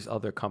some of these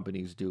other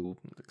companies do,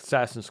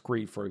 Assassin's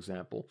Creed, for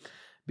example,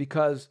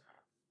 because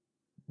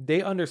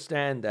they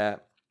understand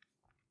that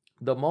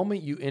the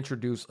moment you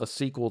introduce a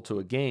sequel to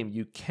a game,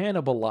 you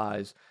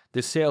cannibalize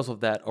the sales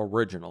of that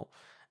original.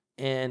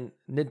 And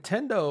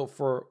Nintendo,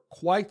 for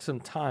quite some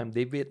time,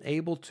 they've been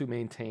able to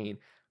maintain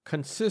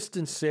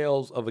consistent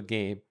sales of a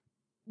game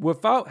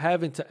without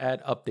having to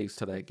add updates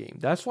to that game.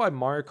 That's why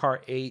Mario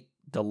Kart 8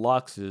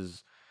 Deluxe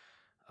is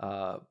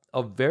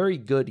a very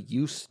good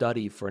use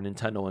study for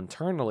Nintendo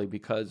internally,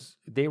 because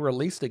they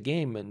released a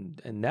game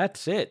and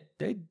that's it.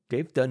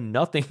 They've done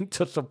nothing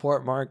to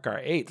support Mario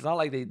Kart 8. It's not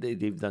like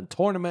they've done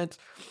tournaments.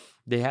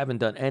 They haven't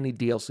done any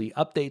DLC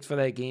updates for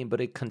that game,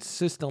 but it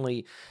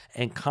consistently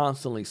and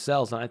constantly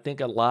sells. And I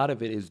think a lot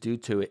of it is due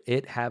to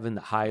it having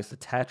the highest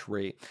attach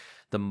rate.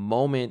 The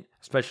moment,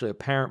 especially a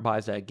parent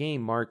buys that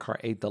game, Mario Kart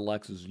 8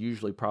 Deluxe is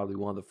usually probably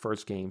one of the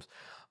first games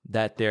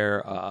that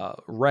they're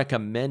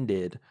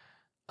recommended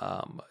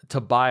to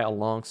buy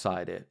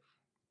alongside it.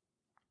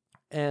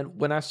 And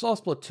when I saw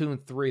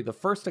Splatoon 3, the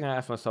first thing I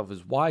asked myself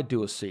is, why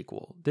do a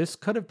sequel? This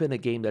could have been a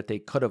game that they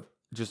could have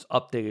just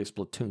updated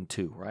Splatoon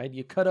 2, right?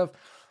 You could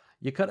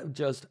have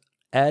just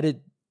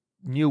added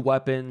new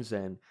weapons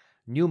and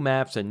new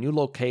maps and new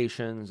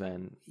locations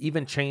and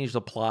even changed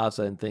the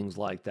plaza and things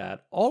like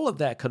that. All of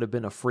that could have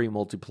been a free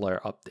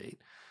multiplayer update.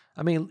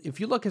 I mean, if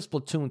you look at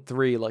Splatoon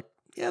 3, like,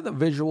 yeah, the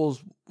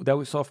visuals that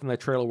we saw from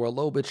that trailer were a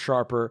little bit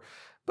sharper,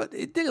 but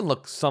it didn't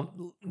look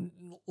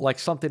like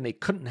something they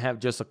couldn't have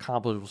just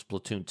accomplished with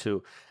Splatoon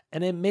 2.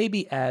 And then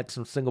maybe add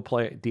some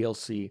single-player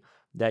DLC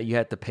that you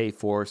had to pay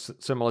for,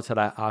 similar to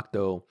that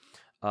Octo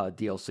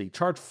DLC.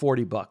 Charge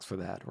 $40 for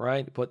that,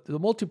 right? But the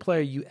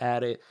multiplayer, you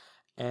add it,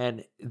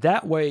 and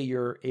that way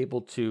you're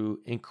able to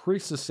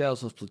increase the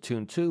sales of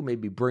Splatoon 2,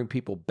 maybe bring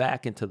people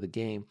back into the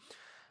game.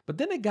 But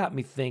then it got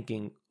me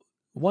thinking,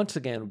 once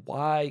again,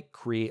 why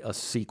create a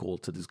sequel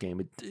to this game?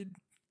 It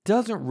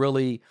doesn't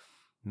really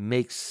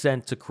make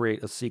sense to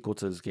create a sequel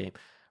to this game.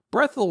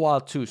 Breath of the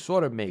Wild 2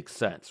 sort of makes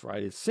sense,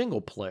 right? It's single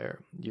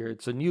player.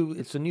 It's a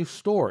new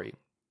story.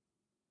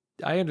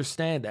 I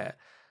understand that.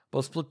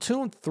 But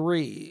Splatoon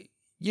 3,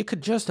 you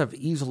could just have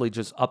easily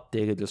just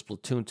updated the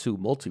Splatoon 2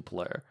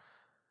 multiplayer.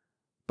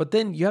 But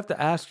then you have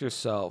to ask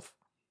yourself,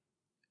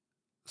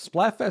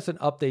 Splatfest and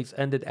updates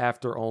ended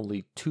after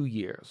only 2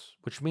 years,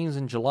 which means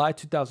in July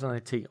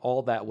 2019,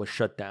 all that was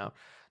shut down.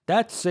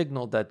 That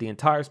signaled that the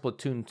entire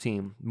Splatoon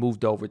team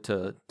moved over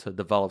to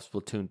develop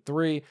Splatoon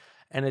 3,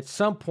 and at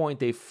some point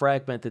they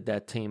fragmented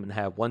that team and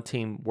had one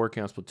team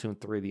working on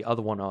Splatoon 3, the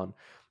other one on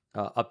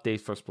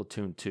updates for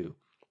Splatoon 2.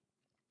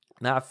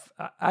 Now,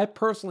 I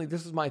personally,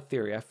 this is my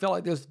theory, I feel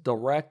like this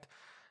Direct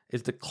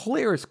is the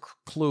clearest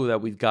clue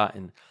that we've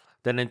gotten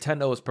that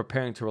Nintendo is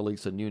preparing to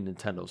release a new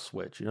Nintendo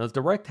Switch. You know,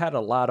 Direct had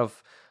a lot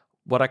of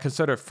what I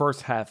consider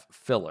first half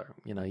filler.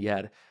 You know, you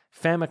had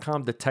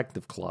Famicom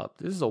Detective Club.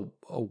 This is a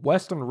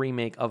Western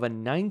remake of a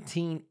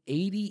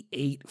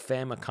 1988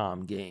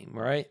 Famicom game,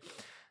 right?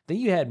 Then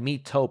you had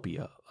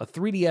Miitopia, a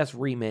 3DS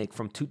remake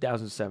from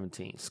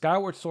 2017.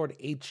 Skyward Sword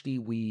HD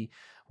Wii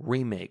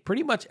remake.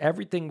 Pretty much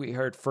everything we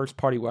heard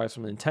first-party wise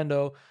from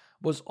Nintendo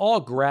was all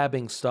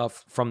grabbing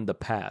stuff from the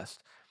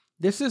past.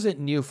 This isn't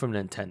new from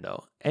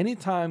Nintendo.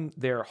 Anytime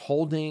they're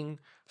holding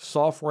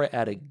software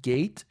at a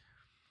gate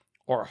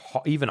or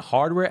even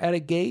hardware at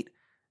a gate,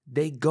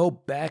 they go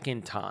back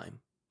in time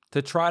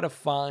to try to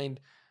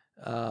find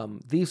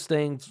these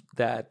things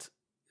that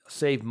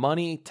save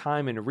money,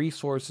 time, and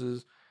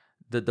resources.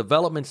 The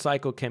development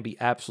cycle can be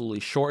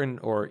absolutely shortened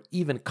or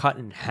even cut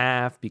in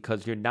half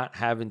because you're not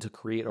having to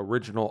create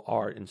original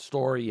art and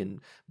story and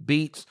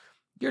beats.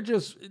 You're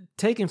just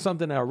taking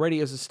something that already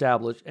is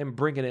established and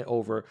bringing it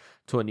over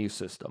to a new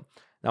system.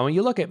 Now, when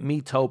you look at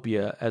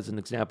Miitopia as an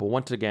example,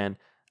 once again,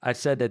 I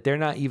said that they're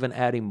not even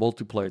adding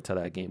multiplayer to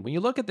that game. When you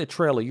look at the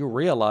trailer, you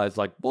realize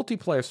like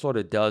multiplayer sort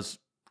of does.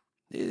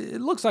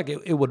 It looks like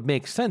it would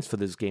make sense for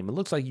this game. It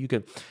looks like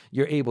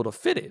you're able to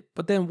fit it.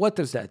 But then what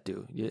does that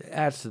do? It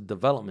adds to the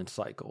development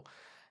cycle.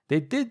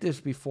 They did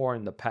this before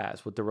in the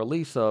past with the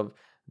release of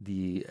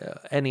the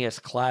NES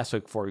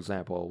Classic, for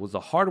example. It was a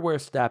hardware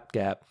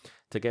stopgap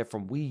to get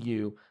from Wii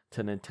U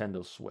to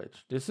Nintendo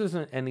Switch. This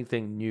isn't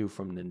anything new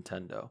from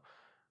Nintendo.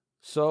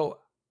 So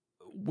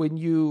when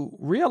you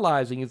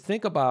realize and you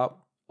think about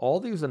all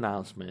these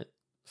announcements,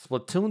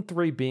 Splatoon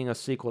 3 being a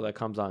sequel that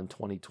comes out in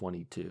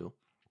 2022,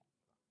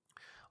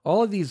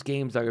 all of these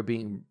games that are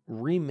being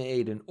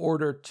remade in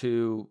order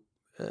to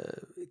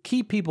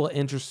keep people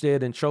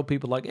interested and show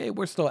people like, hey,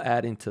 we're still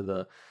adding to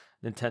the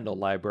Nintendo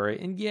library.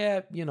 And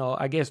yeah, you know,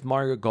 I guess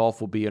Mario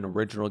Golf will be an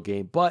original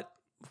game, but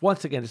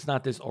once again, it's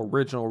not this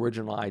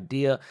original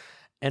idea.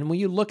 And when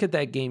you look at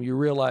that game, you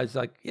realize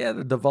like, yeah,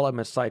 the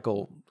development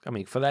cycle, I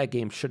mean, for that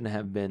game shouldn't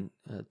have been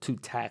too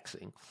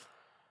taxing.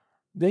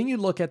 Then you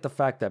look at the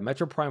fact that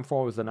Metroid Prime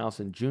 4 was announced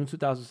in June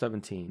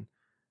 2017.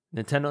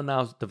 Nintendo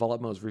announced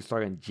development was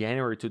restarted in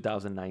January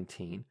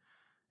 2019.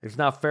 It's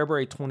now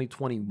February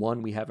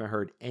 2021. We haven't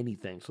heard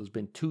anything. So it's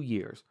been 2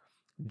 years.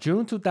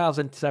 June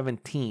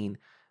 2017,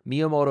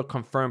 Miyamoto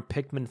confirmed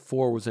Pikmin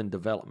 4 was in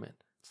development.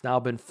 It's now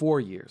been 4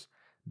 years.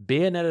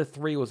 Bayonetta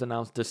 3 was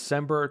announced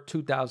December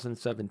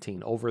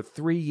 2017. Over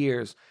 3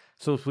 years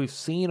since we've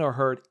seen or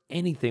heard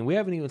anything. We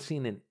haven't even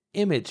seen an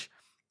image,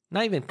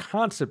 not even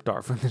concept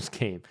art from this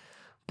game.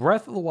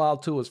 Breath of the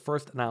Wild 2 was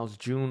first announced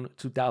June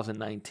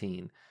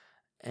 2019.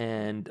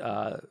 And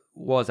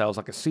was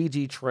like a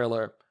CG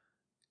trailer.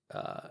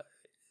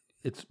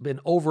 It's been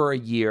over a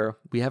year.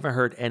 We haven't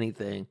heard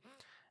anything.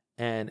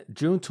 And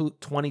June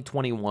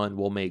 2021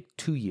 will make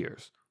 2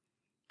 years.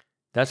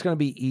 That's going to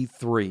be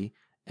E3.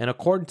 And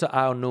according to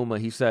Aonuma,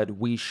 he said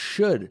we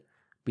should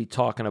be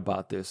talking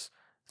about this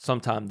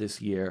sometime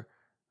this year.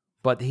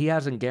 But he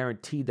hasn't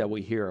guaranteed that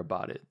we hear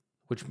about it,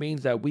 which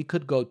means that we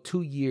could go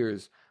 2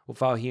 years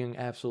without hearing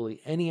absolutely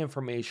any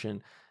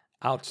information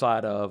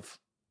outside of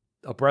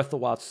a Breath of the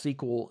Wild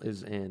sequel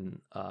is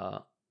in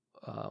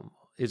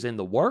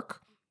the work.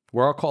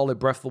 Where I'll call it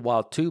Breath of the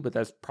Wild 2, but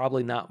that's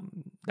probably not,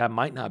 that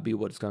might not be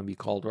what it's going to be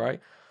called,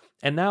 right?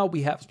 And now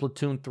we have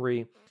Splatoon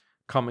 3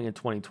 coming in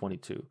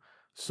 2022.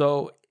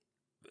 So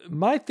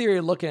my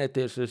theory looking at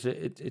this is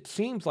it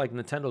seems like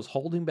Nintendo's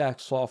holding back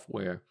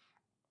software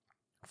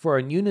for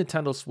a new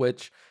Nintendo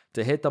Switch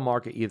to hit the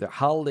market either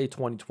holiday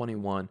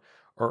 2021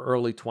 or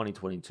early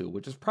 2022,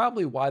 which is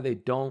probably why they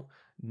don't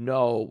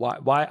know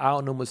why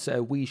Aonuma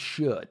said we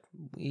should.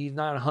 He's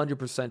not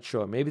 100%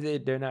 sure. Maybe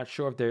they're not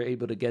sure if they're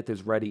able to get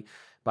this ready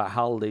by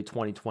holiday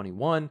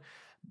 2021.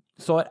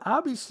 So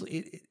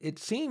it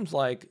seems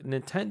like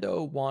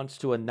Nintendo wants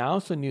to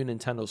announce a new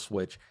Nintendo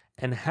Switch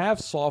and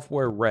have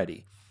software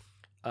ready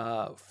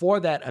for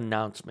that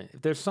announcement.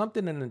 If there's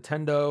something that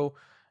Nintendo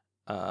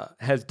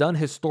has done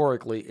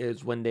historically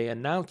is when they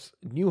announce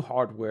new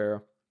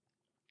hardware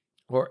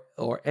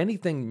or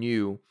anything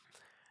new,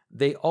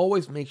 they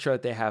always make sure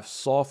that they have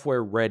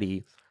software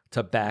ready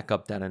to back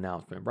up that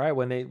announcement, right?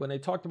 When they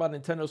talked about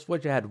Nintendo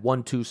Switch, it had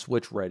 1-2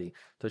 Switch ready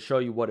to show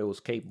you what it was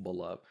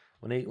capable of.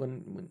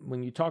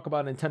 When you talk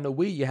about Nintendo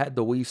Wii, you had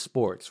the Wii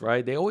Sports,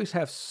 right? They always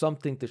have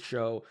something to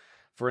show.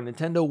 For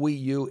Nintendo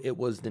Wii U, it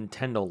was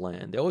Nintendo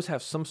Land. They always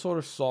have some sort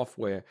of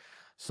software.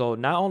 So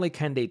not only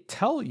can they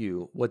tell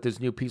you what this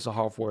new piece of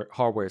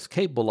hardware is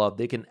capable of,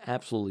 they can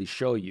absolutely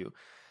show you.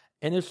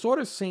 And it sort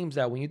of seems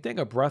that when you think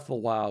of Breath of the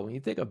Wild, when you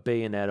think of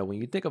Bayonetta,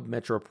 when you think of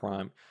Metroid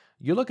Prime,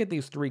 you look at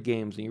these 3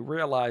 games and you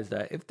realize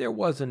that if there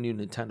was a new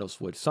Nintendo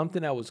Switch,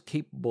 something that was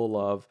capable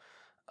of,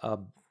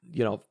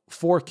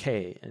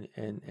 4K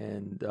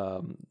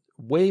and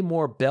way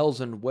more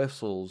bells and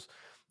whistles,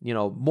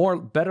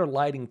 better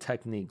lighting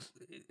techniques.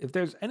 If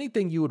there's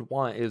anything you would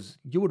want is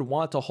you would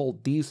want to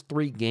hold these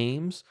 3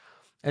 games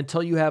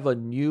until you have a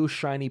new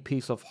shiny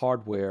piece of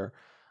hardware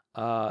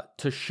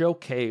to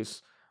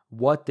showcase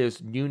what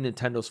this new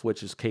Nintendo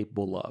Switch is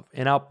capable of.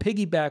 And I'll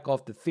piggyback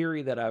off the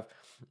theory that I've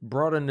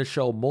brought on the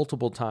show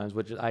multiple times,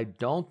 which is I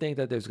don't think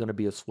that there's going to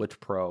be a Switch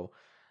Pro.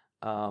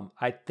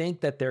 I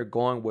think that they're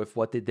going with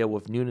what they did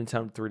with new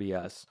Nintendo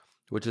 3DS,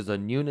 which is a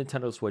new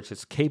Nintendo Switch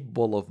that's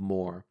capable of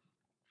more.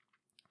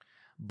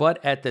 But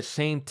at the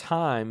same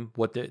time,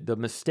 what the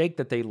mistake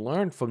that they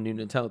learned from new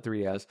Nintendo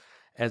 3DS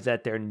is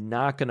that they're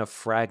not going to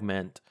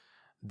fragment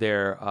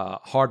their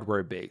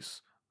hardware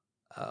base.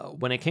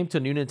 When it came to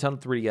new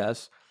Nintendo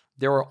 3DS,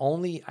 there were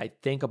only, I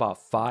think,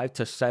 about 5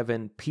 to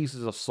 7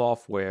 pieces of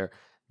software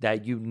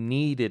that you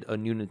needed a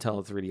new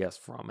Nintendo 3DS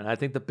from. And I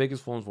think the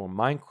biggest ones were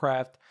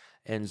Minecraft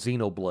and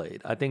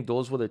Xenoblade. I think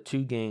those were the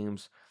 2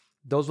 games.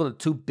 Those were the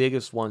 2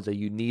 biggest ones that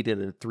you needed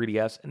in a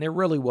 3DS, and there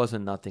really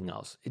wasn't nothing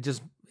else.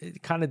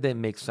 It kind of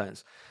didn't make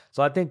sense.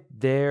 So I think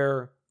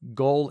their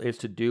goal is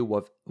to do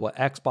what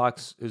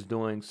Xbox is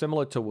doing,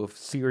 similar to with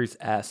Series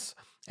S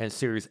and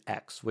Series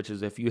X, which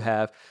is if you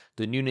have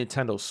the new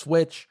Nintendo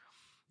Switch,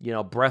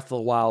 Breath of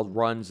the Wild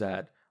runs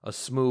at a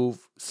smooth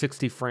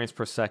 60 frames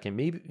per second.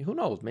 Maybe, who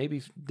knows?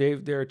 Maybe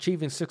they're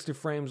achieving 60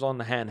 frames on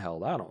the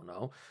handheld. I don't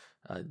know.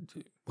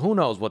 Who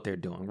knows what they're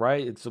doing,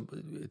 right?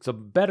 It's a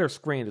better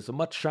screen. It's a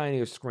much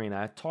shinier screen.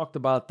 I talked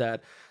about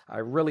that. I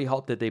really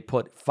hope that they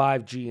put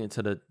 5G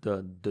into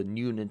the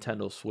new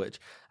Nintendo Switch.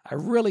 I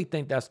really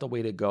think that's the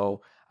way to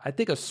go. I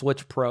think a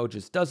Switch Pro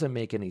just doesn't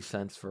make any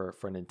sense for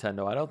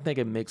Nintendo. I don't think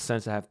it makes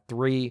sense to have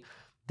 3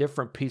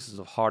 different pieces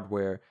of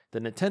hardware. The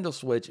Nintendo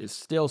Switch is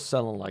still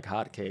selling like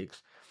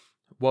hotcakes.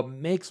 What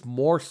makes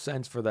more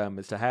sense for them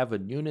is to have a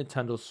new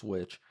Nintendo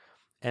Switch,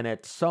 and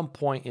at some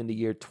point in the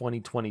year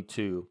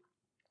 2022,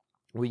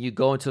 when you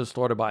go into the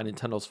store to buy a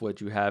Nintendo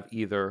Switch, you have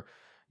either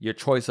your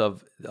choice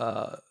of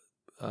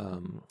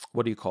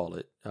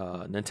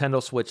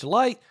Nintendo Switch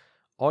Lite,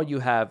 or you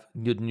have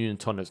the new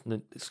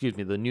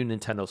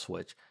Nintendo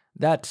Switch.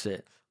 That's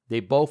it. They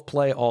both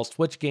play all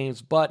Switch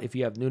games, but if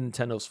you have new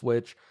Nintendo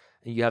Switch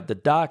and you have the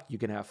dock, you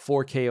can have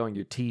 4K on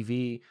your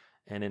TV,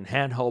 and in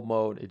handheld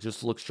mode, it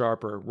just looks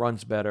sharper,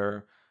 runs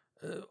better,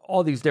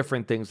 all these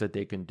different things that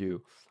they can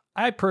do.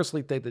 I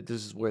personally think that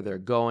this is where they're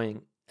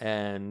going,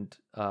 and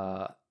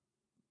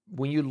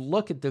when you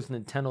look at this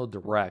Nintendo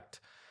Direct,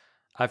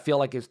 I feel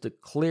like it's the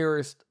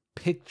clearest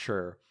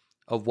picture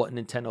of what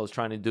Nintendo is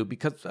trying to do.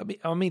 Because,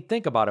 I mean,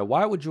 think about it.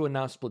 Why would you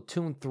announce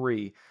Splatoon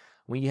 3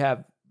 when you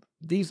have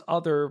these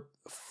other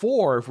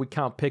 4, if we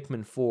count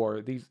Pikmin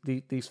 4,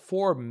 these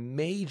 4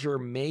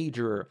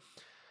 major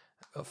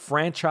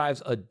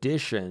franchise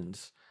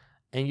additions,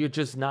 and you're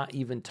just not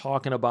even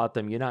talking about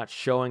them? You're not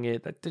showing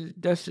it.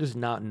 That's just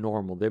not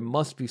normal. There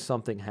must be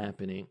something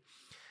happening.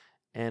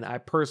 And I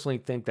personally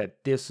think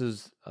that this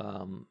is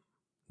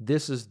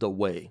the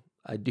way.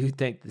 I do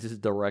think this is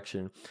the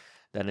direction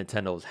that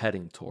Nintendo is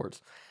heading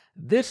towards.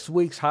 This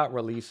week's hot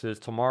releases: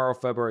 tomorrow,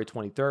 February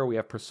 23rd, we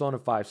have Persona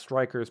 5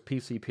 Strikers,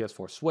 PC,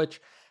 PS4,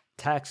 Switch,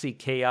 Taxi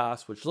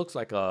Chaos, which looks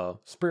like a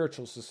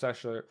spiritual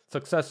successor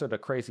to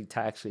Crazy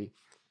Taxi,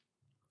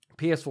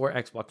 PS4,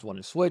 Xbox One,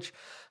 and Switch.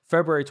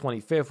 February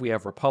 25th, we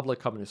have Republic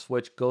coming to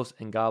Switch, Ghosts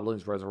and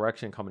Goblins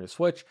Resurrection coming to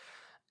Switch.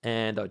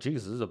 And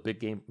Jesus, this is a big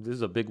game. This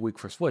is a big week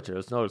for Switch.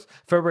 Let's notice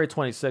February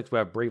 26th, we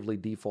have Bravely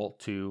Default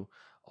 2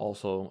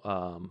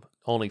 also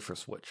only for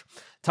Switch.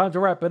 Time to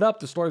wrap it up.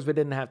 The stories we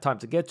didn't have time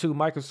to get to.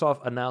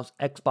 Microsoft announced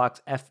Xbox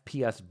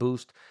FPS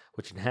Boost,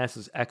 which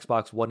enhances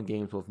Xbox One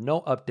games with no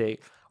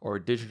update or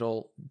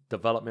digital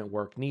development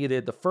work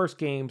needed. The first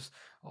games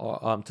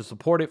to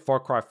support it: Far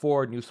Cry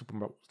 4, New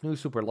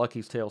Super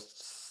Lucky's Tale,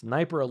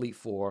 Sniper Elite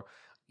 4,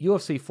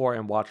 UFC 4,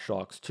 and Watch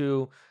Dogs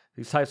 2.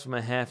 These types of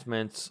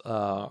enhancements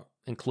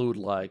include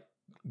like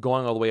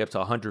going all the way up to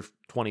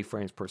 120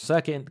 frames per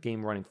second, the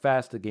game running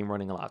fast, the game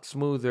running a lot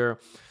smoother.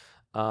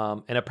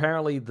 And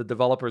apparently the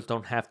developers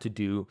don't have to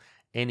do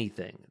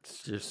anything.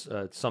 It's just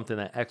something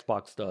that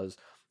Xbox does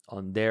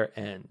on their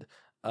end.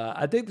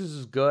 I think this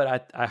is good.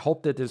 I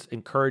hope that this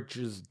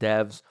encourages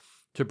devs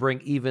to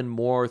bring even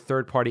more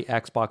third-party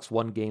Xbox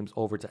One games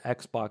over to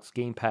Xbox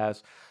Game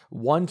Pass.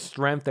 One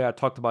strength that I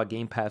talked about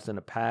Game Pass in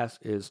the past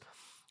is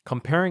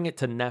comparing it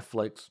to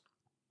Netflix,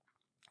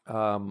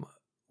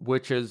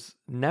 which is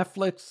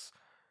Netflix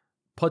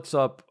puts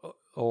up,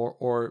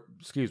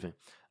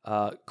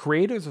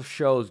 creators of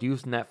shows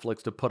use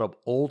Netflix to put up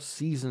old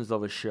seasons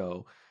of a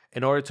show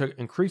in order to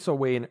increase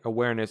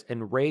awareness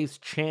and raise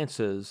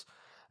chances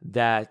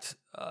that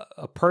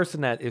a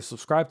person that is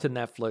subscribed to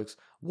Netflix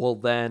will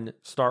then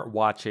start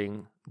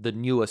watching the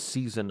newest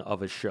season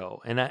of a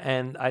show. And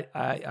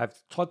I've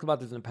talked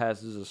about this in the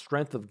past. This is a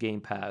strength of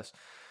Game Pass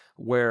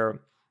where,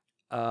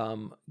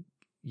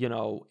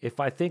 if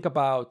I think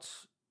about,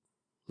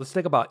 let's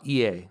think about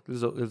EA.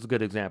 This is a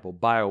good example.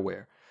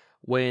 BioWare.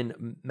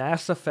 When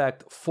Mass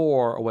Effect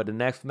 4 or when the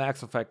next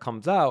Mass Effect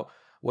comes out,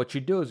 what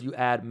you do is you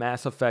add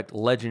Mass Effect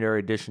Legendary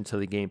Edition to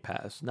the Game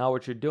Pass. Now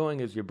what you're doing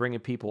is you're bringing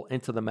people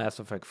into the Mass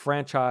Effect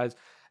franchise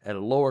at a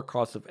lower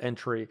cost of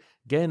entry,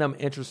 getting them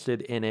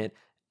interested in it,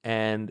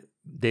 and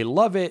they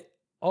love it.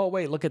 Oh,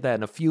 wait, look at that.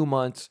 In a few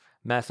months,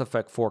 Mass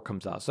Effect 4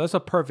 comes out. So that's a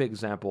perfect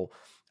example.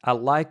 I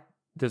like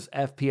this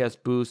FPS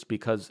boost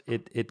because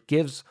it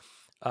gives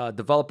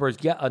developers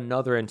yet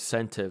another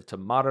incentive to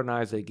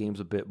modernize their games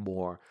a bit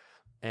more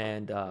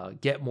and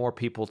get more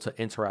people to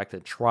interact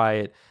and try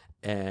it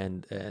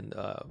and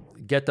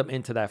get them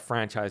into that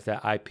franchise,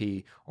 that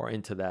IP, or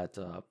into that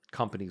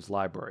company's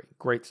library.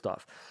 Great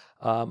stuff.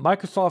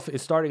 Microsoft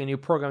is starting a new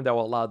program that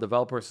will allow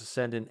developers to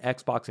send in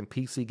Xbox and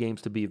PC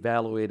games to be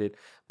evaluated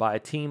by a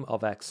team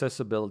of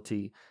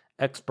accessibility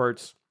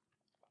experts.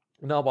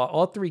 Now, while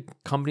all three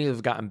companies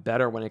have gotten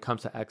better when it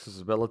comes to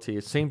accessibility,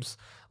 it seems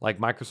like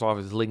Microsoft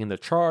is leading the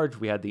charge.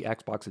 We had the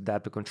Xbox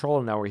Adaptive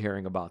Controller, now we're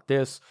hearing about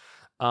this.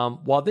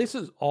 While this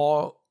is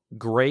all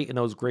great and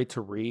it was great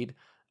to read,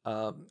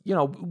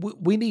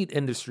 we need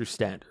industry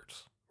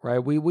standards, right?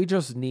 We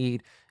just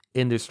need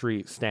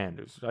industry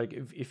standards. Like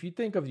if you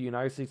think of the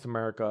United States of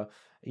America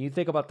and you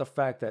think about the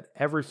fact that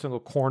every single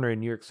corner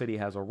in New York City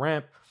has a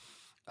ramp,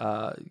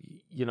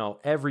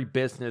 every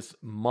business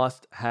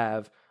must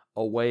have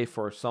a way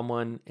for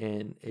someone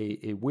in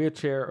a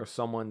wheelchair or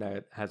someone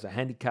that has a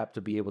handicap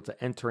to be able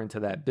to enter into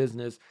that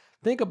business.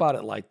 Think about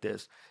it like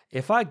this.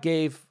 If I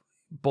gave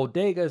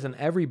bodegas and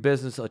every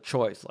business a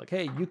choice, like,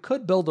 hey, you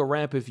could build a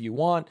ramp if you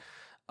want,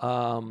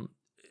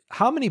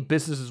 how many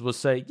businesses will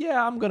say,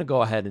 yeah, I'm going to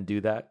go ahead and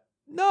do that?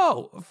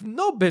 No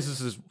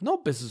businesses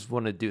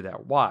want to do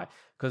that. Why?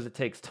 Because it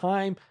takes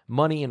time,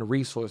 money, and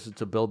resources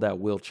to build that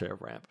wheelchair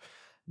ramp.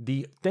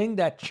 The thing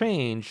that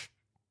changed,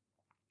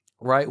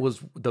 right,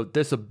 was the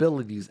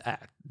Disabilities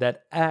Act.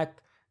 That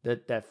act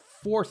that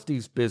forced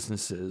these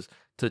businesses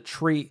to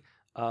treat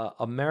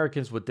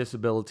Americans with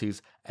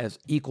disabilities as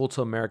equal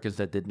to Americans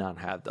that did not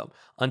have them.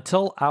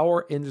 Until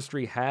our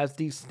industry has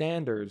these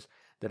standards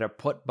that are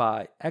put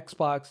by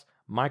Xbox,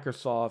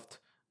 Microsoft,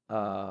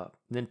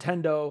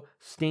 Nintendo,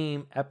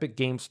 Steam, Epic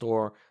Game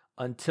Store,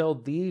 until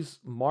these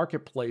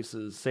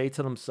marketplaces say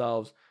to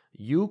themselves,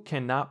 you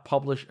cannot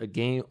publish a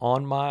game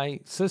on my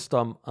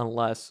system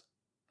unless,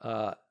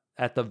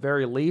 at the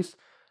very least,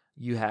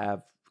 you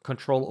have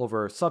control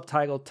over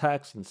subtitle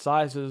text and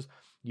sizes.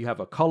 You have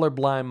a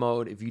colorblind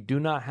mode. If you do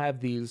not have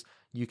these,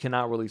 you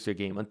cannot release your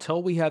game.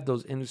 Until we have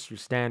those industry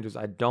standards,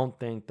 I don't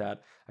think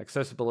that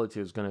accessibility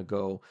is going to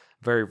go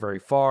very, very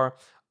far.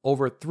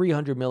 Over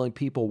 300 million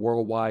people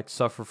worldwide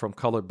suffer from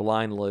color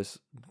blindness.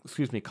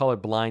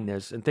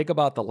 And think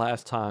about the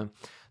last time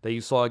that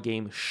you saw a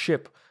game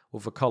ship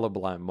with a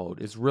colorblind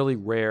mode. It's really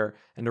rare.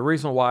 And the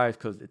reason why is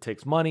because it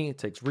takes money, it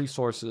takes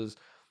resources.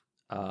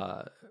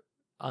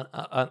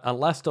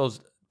 Unless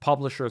those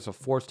publishers are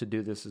forced to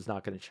do this, is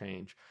not going to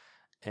change.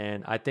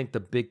 And I think the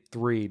big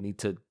three need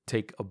to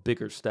take a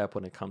bigger step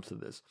when it comes to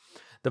this.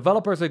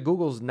 Developers at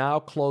Google's now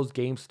closed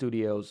game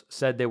studios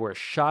said they were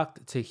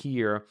shocked to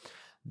hear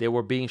they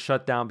were being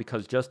shut down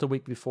because just a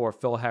week before,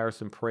 Phil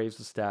Harrison praised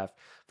the staff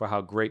for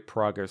how great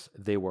progress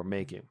they were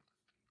making.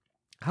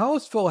 How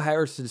is Phil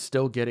Harrison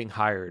still getting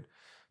hired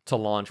to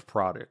launch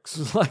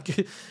products.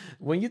 Like,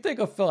 when you think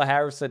of Phil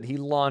Harrison, he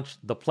launched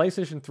the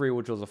PlayStation 3,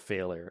 which was a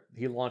failure.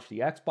 He launched the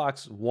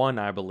Xbox One,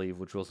 I believe,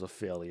 which was a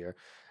failure.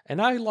 And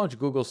now he launched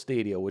Google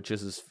Stadia, which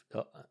is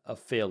a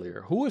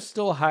failure. Who is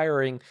still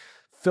hiring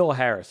Phil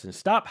Harrison?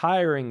 Stop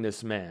hiring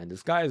this man.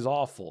 This guy is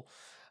awful.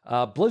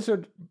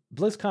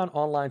 BlizzCon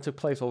Online took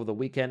place over the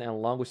weekend, and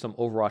along with some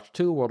Overwatch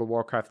 2, World of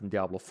Warcraft, and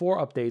Diablo 4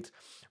 updates,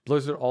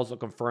 Blizzard also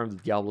confirmed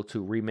the Diablo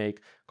 2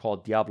 remake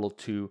called Diablo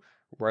 2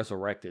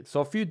 Resurrected. So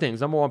a few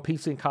things. Number one,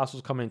 PC and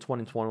consoles coming in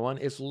 2021.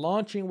 It's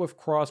launching with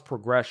cross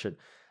progression.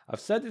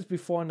 I've said this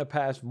before in the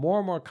past. More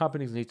and more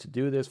companies need to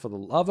do this. For the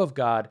love of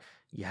God,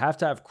 you have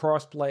to have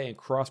cross-play and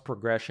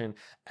cross-progression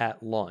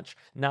at launch.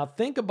 Now,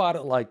 think about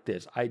it like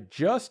this. I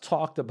just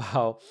talked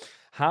about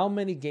how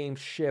many games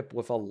ship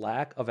with a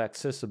lack of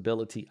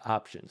accessibility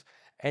options.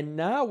 And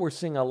now we're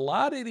seeing a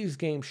lot of these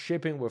games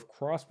shipping with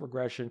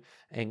cross-progression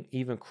and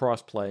even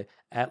cross-play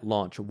at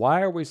launch.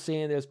 Why are we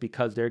seeing this?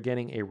 Because they're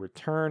getting a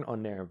return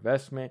on their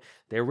investment.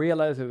 They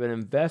realize if they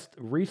invest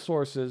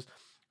resources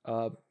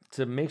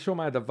to make sure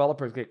my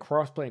developers get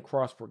cross-play and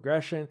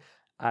cross-progression,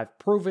 I've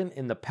proven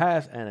in the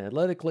past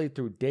analytically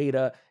through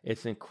data,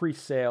 it's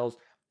increased sales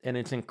and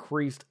it's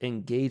increased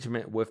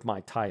engagement with my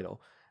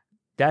title.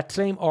 That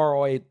same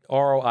ROI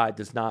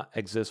does not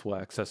exist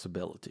with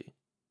accessibility.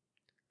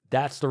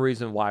 That's the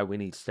reason why we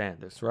need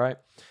standards, right?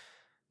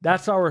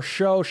 That's our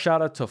show.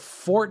 Shout out to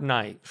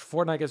Fortnite.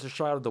 Fortnite gets a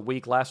shout of the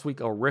week. Last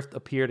week, a rift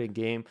appeared in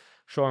game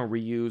showing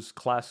Ryu's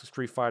classic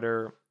Street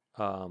Fighter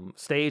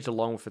stage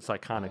along with its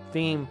iconic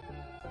theme.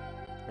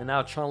 And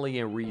now Chun-Li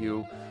and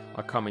Ryu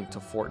are coming to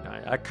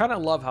Fortnite. I kind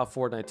of love how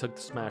Fortnite took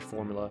the Smash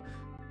formula,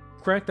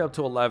 cranked up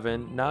to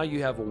 11. Now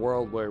you have a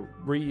world where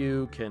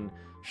Ryu can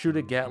shoot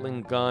a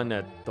Gatling gun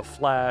at the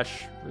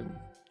Flash, and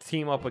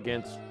team up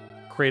against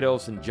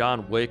Kratos and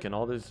John Wick and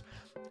all this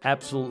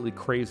absolutely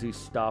crazy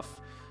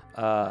stuff.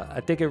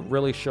 I think it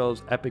really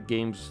shows Epic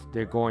Games,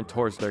 they're going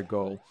towards their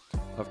goal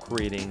of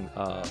creating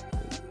a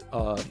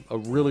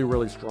really,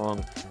 really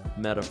strong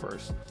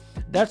metaverse.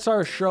 That's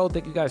our show.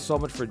 Thank you guys so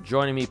much for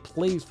joining me.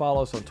 Please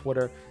follow us on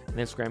Twitter and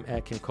Instagram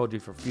at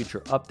KimKoji for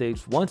future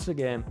updates. Once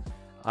again,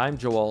 I'm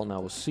Joel, and I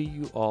will see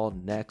you all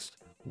next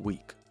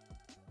week.